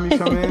 Anytime you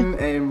come in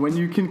and when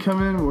you can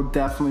come in, we'll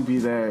definitely be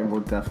there.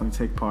 We'll definitely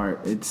take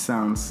part. It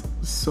sounds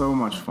so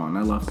much fun.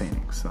 I love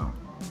painting, so.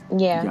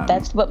 Yeah,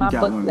 that's what my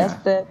book,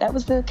 that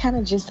was the kind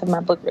of gist of my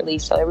book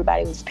release. So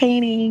everybody was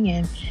painting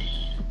and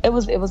it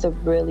was a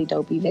really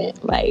dope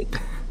event. Like,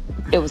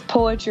 it was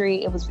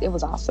poetry. It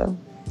was awesome.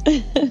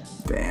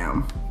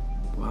 Damn.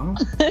 Well,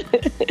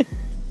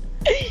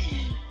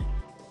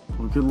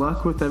 good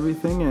luck with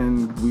everything,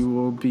 and we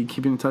will be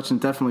keeping in touch.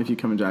 And definitely, if you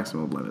come in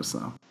Jacksonville, let us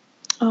know.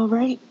 All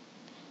right.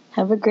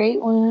 Have a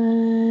great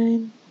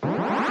one.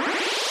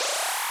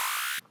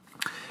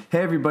 Hey,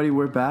 everybody,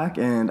 we're back,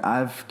 and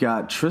I've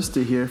got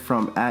Trista here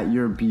from At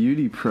Your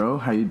Beauty Pro.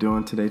 How you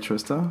doing today,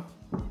 Trista?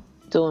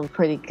 Doing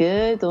pretty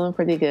good.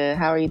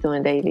 How are you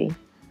doing, Davey?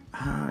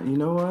 You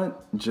know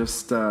what?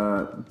 Just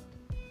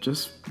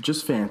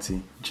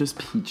fancy. Just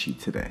peachy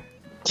today.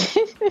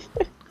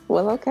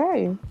 Well,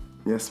 okay.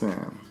 Yes,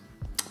 ma'am.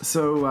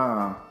 So,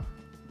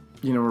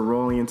 we're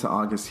rolling into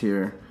August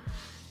here.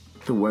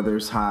 The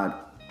weather's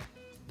hot.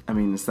 I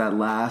mean, it's that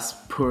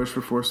last push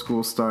before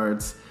school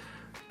starts.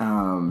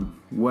 I'm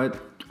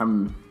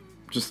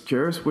just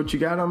curious what you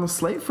got on the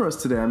slate for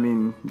us today. I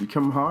mean, you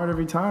come hard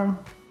every time.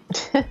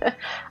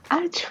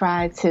 I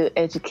try to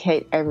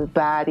educate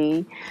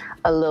everybody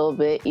a little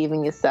bit,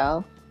 even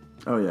yourself.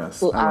 Oh,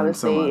 yes. Who I learned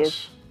so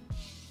much.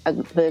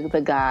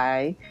 The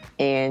guy,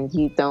 and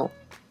you don't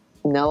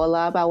know a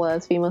lot about what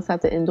us females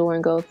have to endure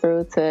and go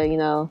through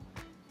to,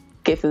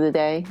 get through the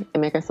day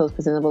and make ourselves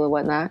presentable and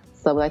whatnot.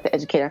 So we like to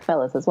educate our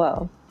fellas as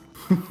well.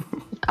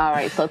 All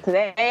right, so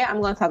today I'm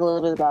going to talk a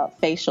little bit about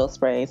facial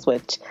sprays,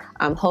 which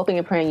I'm hoping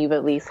and praying you've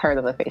at least heard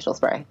of a facial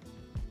spray.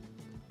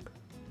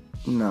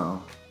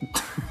 No.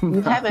 You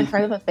haven't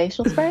heard of a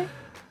facial spray?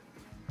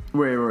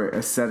 Wait,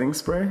 a setting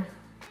spray?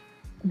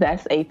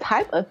 That's a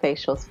type of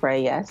facial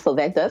spray, yes. So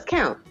that does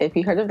count if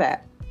you heard of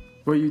that.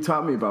 Well, you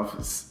taught me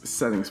about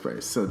setting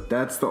sprays, so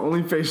that's the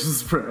only facial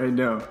spray I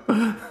know.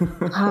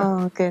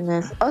 Oh,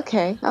 goodness.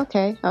 Okay.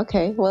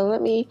 Well,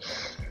 let me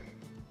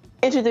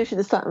introduce you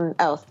to something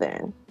else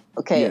then.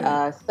 Okay,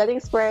 Yeah. Setting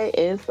spray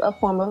is a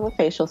form of a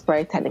facial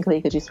spray, technically,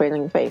 because you spray it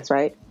on your face,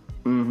 right?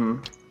 Mm-hmm.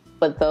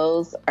 But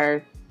those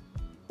are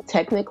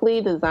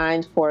technically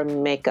designed for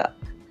makeup.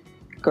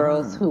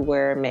 Girls who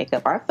wear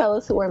makeup. Our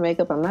fellas who wear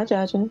makeup, I'm not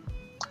judging.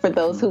 For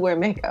those who wear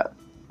makeup.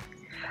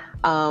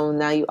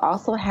 Now, you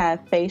also have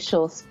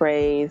facial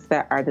sprays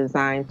that are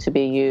designed to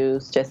be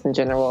used just in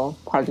general,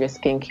 part of your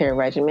skincare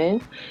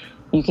regimen.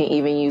 You can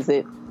even use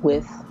it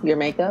with your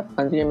makeup,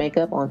 under your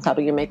makeup, on top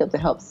of your makeup to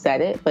help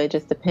set it, but it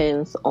just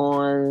depends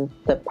on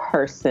the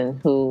person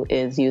who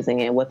is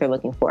using it, what they're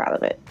looking for out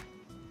of it.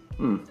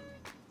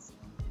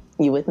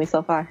 You with me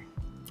so far?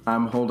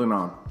 I'm holding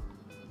on.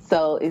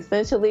 So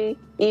essentially,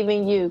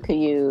 even you could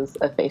use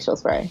a facial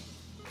spray.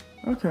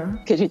 Okay.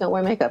 Because you don't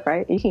wear makeup,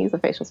 right? You can use a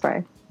facial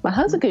spray. My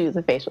husband could use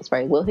a facial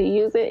spray. Will he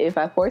use it? If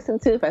I force him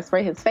to, if I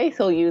spray his face,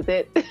 he'll use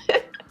it.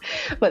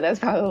 But that's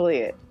probably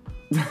it.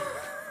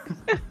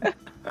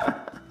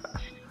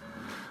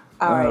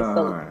 All right.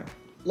 So,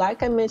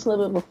 like I mentioned a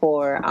little bit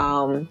before,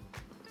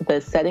 the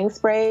setting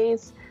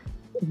sprays,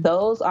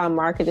 those are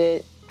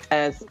marketed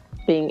as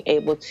being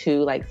able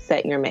to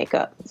set your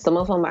makeup. Some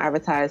of them are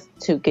advertised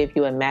to give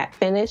you a matte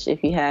finish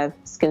if you have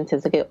skin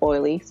tends to get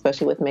oily,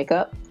 especially with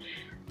makeup,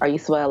 or you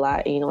sweat a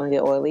lot and you don't want to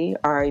get oily,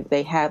 or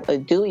they have a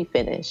dewy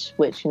finish,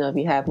 which, if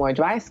you have more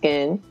dry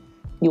skin,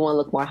 you want to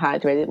look more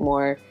hydrated,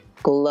 more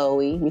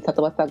glowy. We talked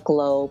about that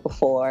glow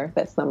before,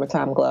 that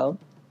summertime glow.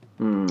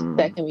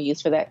 That can be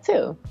used for that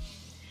too.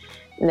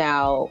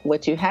 Now,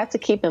 what you have to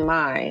keep in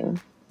mind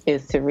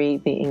is to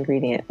read the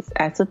ingredients.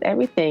 As with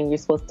everything you're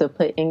supposed to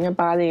put in your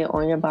body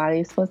or on your body,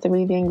 you're supposed to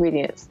read the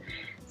ingredients.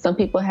 Some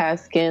people have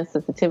skin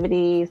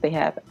sensitivities, they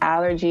have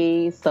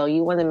allergies, so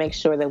you want to make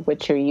sure that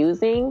what you're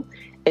using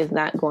is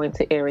not going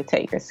to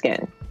irritate your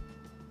skin.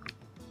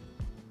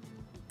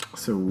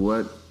 So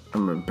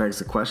begs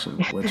the question,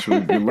 what should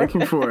we be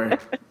looking for?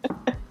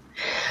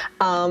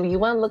 You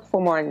want to look for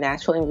more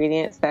natural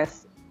ingredients.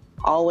 That's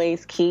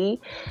always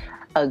key.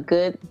 A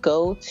good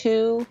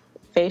go-to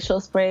facial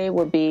spray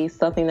would be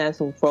something that's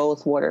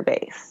rose water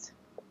based.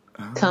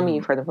 Tell me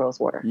you've heard of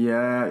rose water.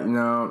 Yeah,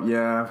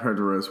 I've heard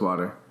of rose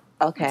water.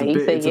 Okay,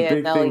 you say yeah,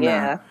 no,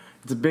 yeah.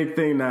 It's a big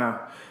thing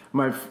now.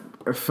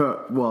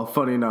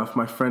 Funny enough,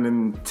 my friend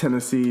in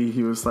Tennessee,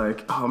 he was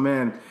like, "Oh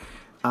man,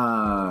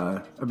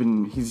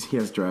 he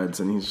has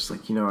dreads, and he's just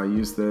like, I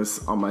use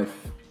this on my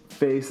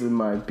face and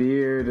my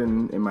beard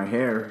and in my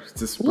hair.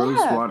 It's this rose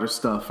water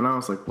stuff." And I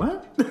was like,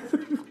 "What?"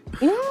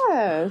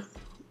 Yes.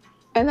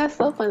 And that's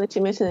so fun that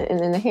you mentioned it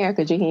in the hair,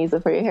 because you can use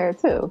it for your hair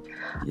too.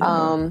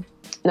 Yeah.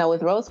 Now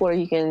with rose water,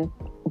 you can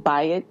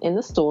buy it in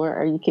the store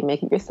or you can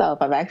make it yourself.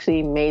 I've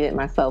actually made it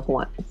myself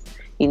once.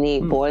 You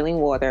need boiling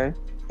water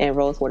and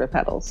rose water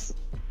petals.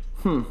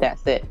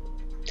 That's it.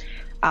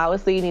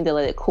 Obviously, you need to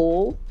let it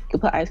cool. You can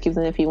put ice cubes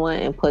in it if you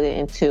want and put it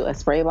into a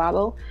spray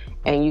bottle,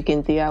 and you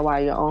can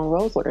DIY your own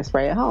rose water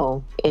spray at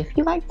home if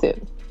you like to.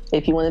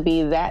 If you want to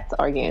be that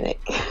organic.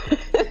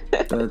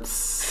 That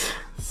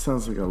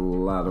sounds like a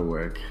lot of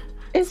work.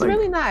 It's like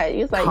really not.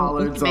 It's like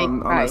collards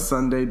on a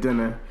Sunday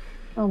dinner.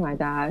 Oh my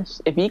gosh.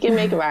 If you can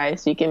make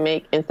rice, you can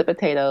make instant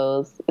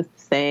potatoes. It's the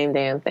same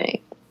damn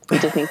thing. You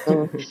just need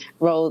some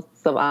rose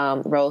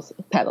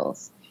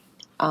petals.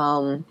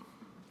 Any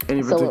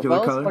particular so what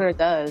rose color? Water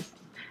does,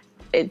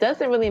 it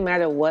doesn't really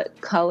matter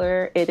what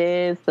color it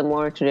is. The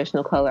more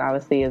traditional color,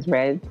 obviously, is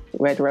red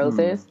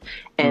roses.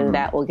 And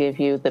that will give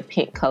you the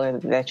pink color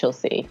that you'll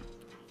see,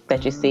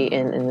 that you see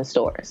in the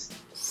stores.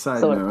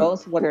 So what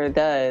rose water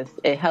does,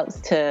 it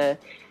helps to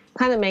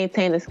kind of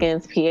maintain the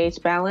skin's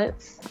pH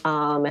balance.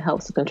 It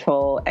helps to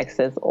control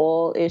excess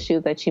oil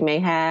issues that you may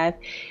have.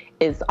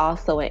 It's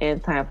also an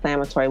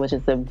anti-inflammatory, which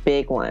is a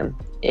big one.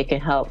 It can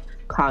help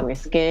calm your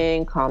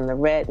skin, calm the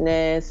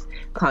redness,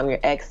 calm your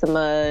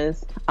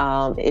eczemas,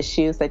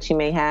 issues that you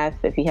may have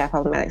if you have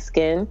problematic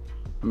skin.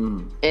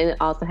 And it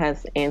also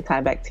has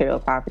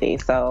antibacterial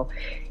properties. So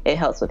it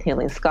helps with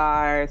healing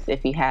scars.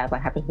 If you have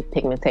like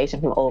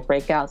hyperpigmentation from old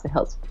breakouts, it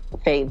helps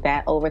fade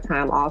that over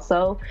time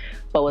also.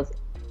 But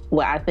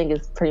what I think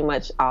is pretty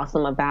much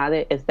awesome about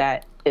it is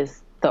that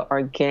it's the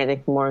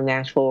organic, more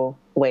natural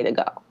way to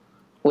go,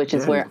 which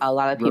is where a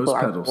lot of people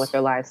are with their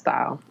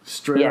lifestyle.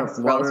 Straight up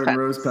water and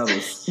rose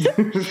petals.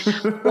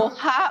 Well,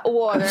 hot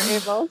water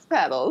and rose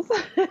petals.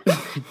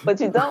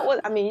 But you don't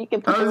want, you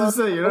can put you're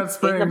not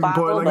spraying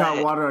boiling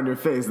hot water on your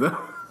face, though.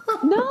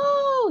 No.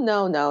 We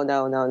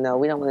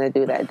don't want to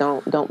do that.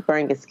 Don't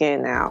burn your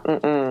skin out.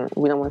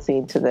 We don't want to see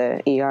you to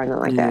the ER, nothing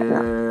like that.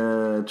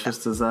 No.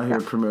 Trista's out here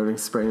promoting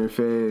spraying your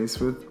face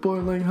with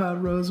boiling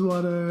hot rose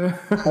water.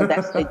 Oh,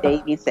 that's what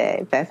Davey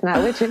said. That's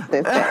not what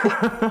Trista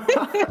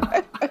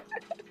said.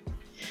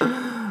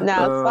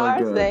 Now, as far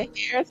as the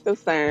hair is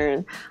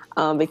concerned,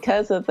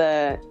 because of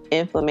the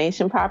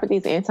anti-inflammation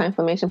properties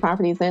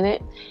in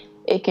it,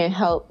 it can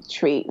help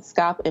treat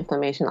scalp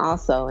inflammation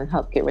also and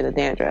help get rid of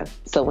dandruff.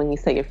 So when you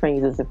say your friend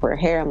uses it for her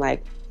hair, I'm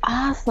like,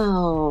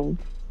 awesome.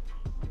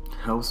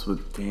 Helps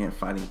with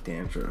fighting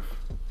dandruff.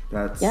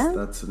 That's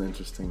an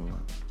interesting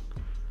one.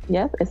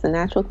 Yep, it's a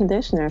natural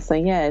conditioner. So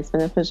yeah, it's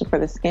beneficial for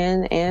the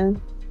skin and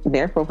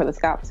therefore for the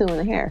scalp too and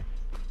the hair.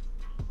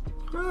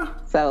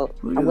 So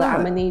what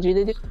I'm going to need you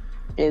to do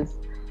is,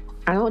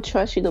 I don't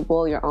trust you to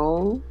boil your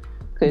own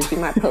because you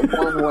might put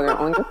boiling water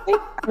on your face.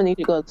 I'm going to need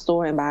you to go to the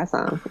store and buy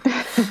some.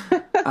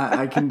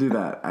 I can do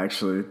that,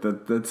 actually.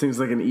 That seems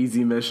like an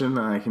easy mission.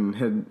 I can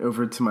head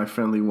over to my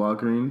friendly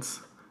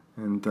Walgreens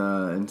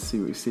and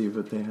see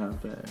what they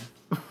have there.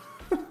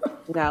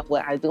 Now,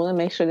 what I do want to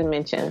make sure to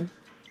mention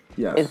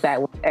is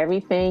that with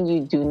everything,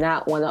 you do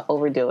not want to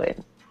overdo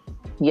it.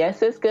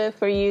 Yes, it's good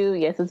for you.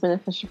 Yes, it's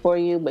beneficial for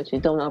you, but you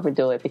don't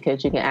overdo it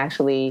because you can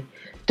actually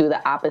do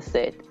the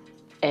opposite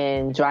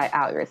and dry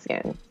out your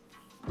skin.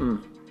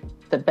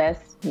 The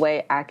best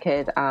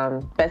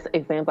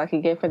example I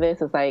could give for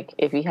this is like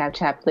if you have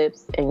chapped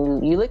lips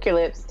and you lick your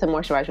lips to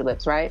moisturize your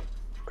lips, right?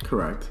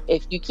 Correct.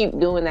 If you keep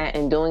doing that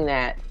and doing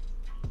that,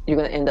 you're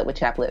going to end up with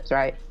chapped lips,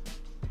 right?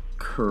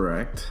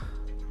 Correct.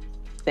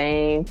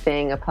 Same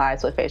thing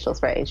applies with facial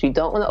sprays. You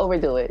don't want to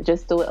overdo it.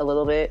 Just do it a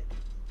little bit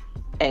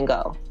and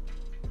go.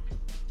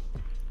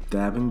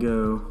 Dab and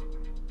go.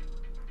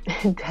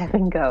 Dab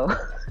and go.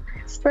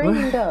 Spray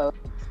and go.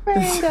 Spray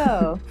and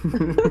go.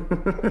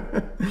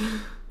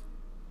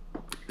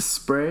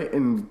 Spray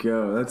and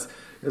go.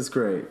 That's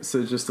great.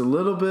 So just a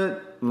little bit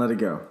and let it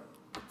go.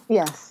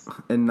 Yes.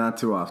 And not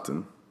too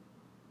often.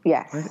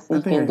 Yes.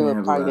 You can do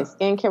it part of your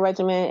skincare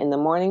regimen in the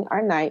morning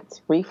or night.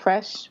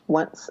 Refresh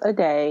once a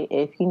day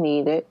if you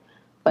need it.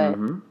 But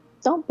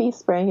don't be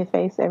spraying your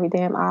face every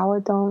damn hour.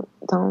 Don't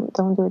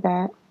do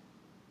that.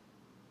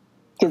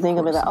 Because then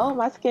you're going to be like, oh,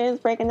 my skin's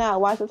breaking out.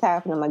 Why is this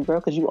happening? I'm like, girl,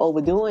 because you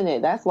overdoing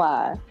it. That's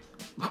why.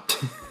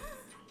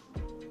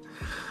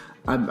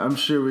 I'm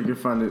sure we could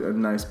find a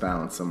nice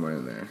balance somewhere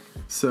in there.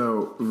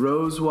 So,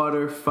 rose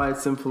water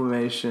fights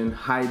inflammation,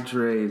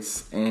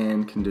 hydrates,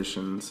 and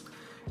conditions.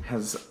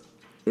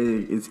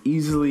 It's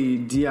easily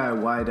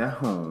DIY'd at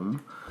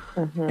home,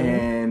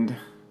 and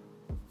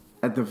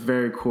at the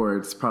very core,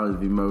 it's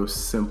probably the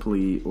most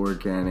simply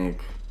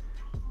organic,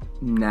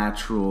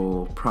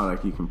 natural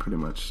product you can pretty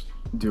much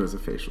do as a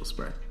facial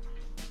spray.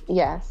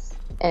 Yes,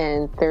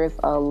 and there's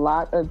a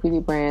lot of beauty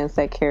brands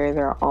that carry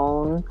their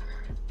own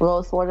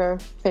rose water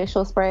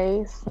facial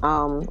sprays.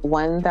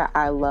 One that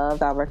I love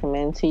that I'll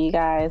recommend to you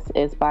guys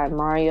is by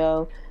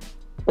Mario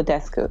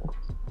Badescu.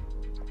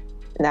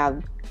 Now,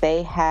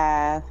 they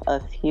have a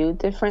few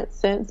different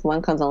scents.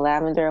 One comes in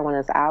lavender, one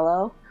is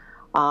aloe.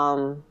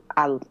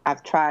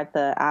 I've tried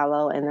the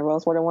aloe and the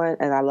rose water one,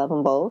 and I love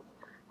them both.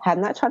 Have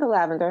not tried the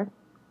lavender,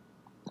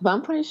 but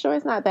I'm pretty sure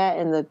it's not bad.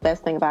 And the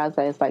best thing about it is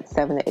that it's like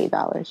 $7 to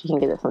 $8. You can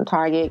get it from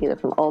Target, get it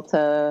from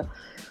Ulta,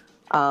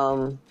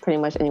 pretty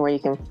much anywhere you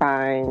can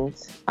find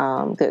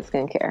good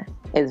skincare.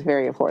 It's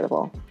very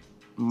affordable.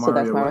 So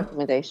that's my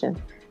recommendation.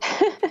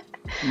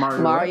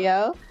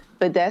 Mario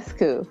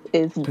Badescu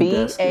is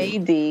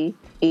Badescu.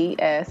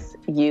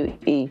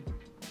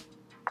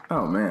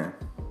 Oh man.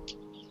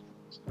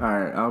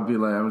 Alright,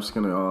 I'm just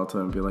gonna all the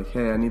time be like,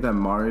 hey, I need that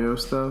Mario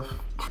stuff.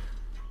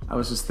 I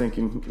was just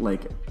thinking,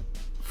 like,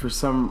 for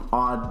some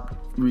odd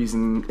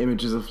reason,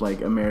 images of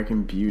like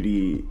American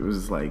Beauty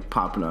was like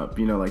popping up,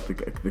 you know, like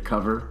the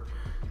cover.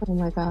 Oh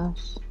my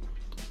gosh.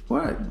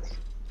 What?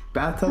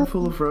 Bathtub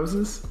full of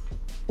roses?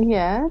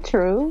 Yeah,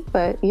 true,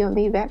 but you don't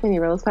need that many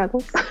rose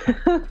petals.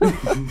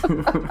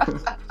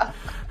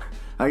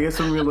 I guess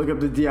when we look up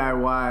the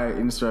DIY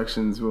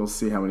instructions, we'll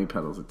see how many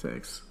petals it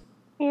takes.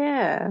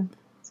 Yeah,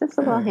 just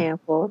a little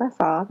handful. That's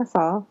all.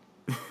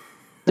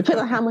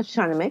 Depends on how much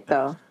you're trying to make,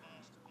 though.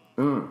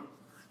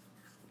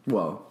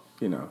 Well,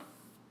 you know,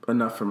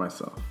 enough for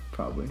myself,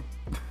 probably.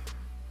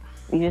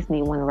 You just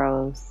need one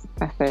rose.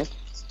 That's it.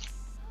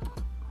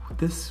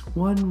 This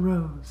one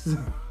rose.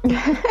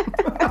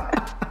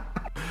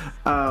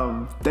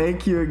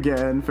 Thank you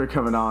again for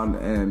coming on,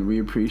 and we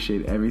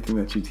appreciate everything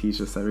that you teach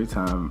us every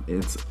time.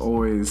 It's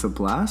always a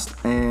blast.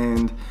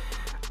 And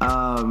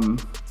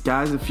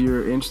guys, if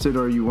you're interested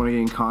or you want to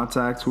get in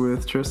contact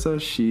with Trista,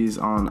 she's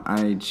on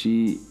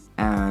IG,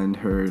 and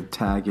her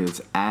tag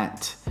is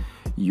at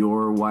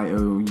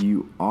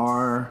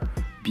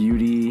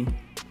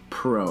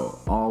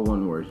YourBeautyPro, all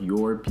one word,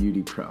 Your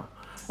Beauty Pro.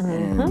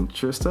 And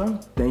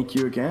Trista, thank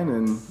you again,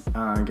 and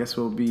I guess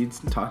we'll be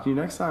talking to you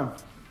next time.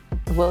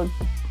 Will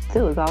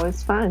do. It's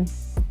always fun.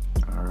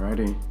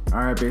 Alrighty.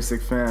 Alright,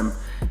 Basic Fam.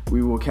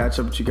 We will catch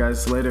up with you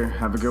guys later.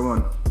 Have a good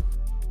one.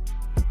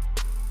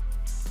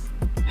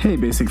 Hey,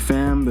 Basic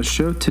Fam. The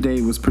show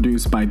today was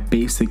produced by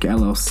Basic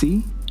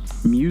LLC.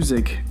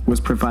 Music was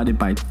provided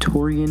by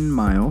Torian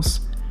Miles.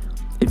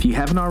 If you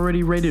haven't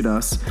already rated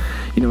us,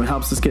 you know, it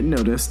helps us get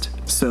noticed.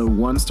 So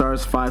 1 star,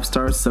 5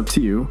 stars, it's up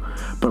to you.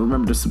 But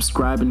remember to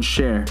subscribe and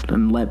share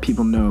and let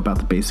people know about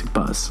the Basic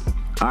Buzz.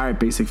 Alright,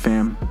 Basic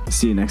Fam.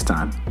 See you next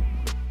time.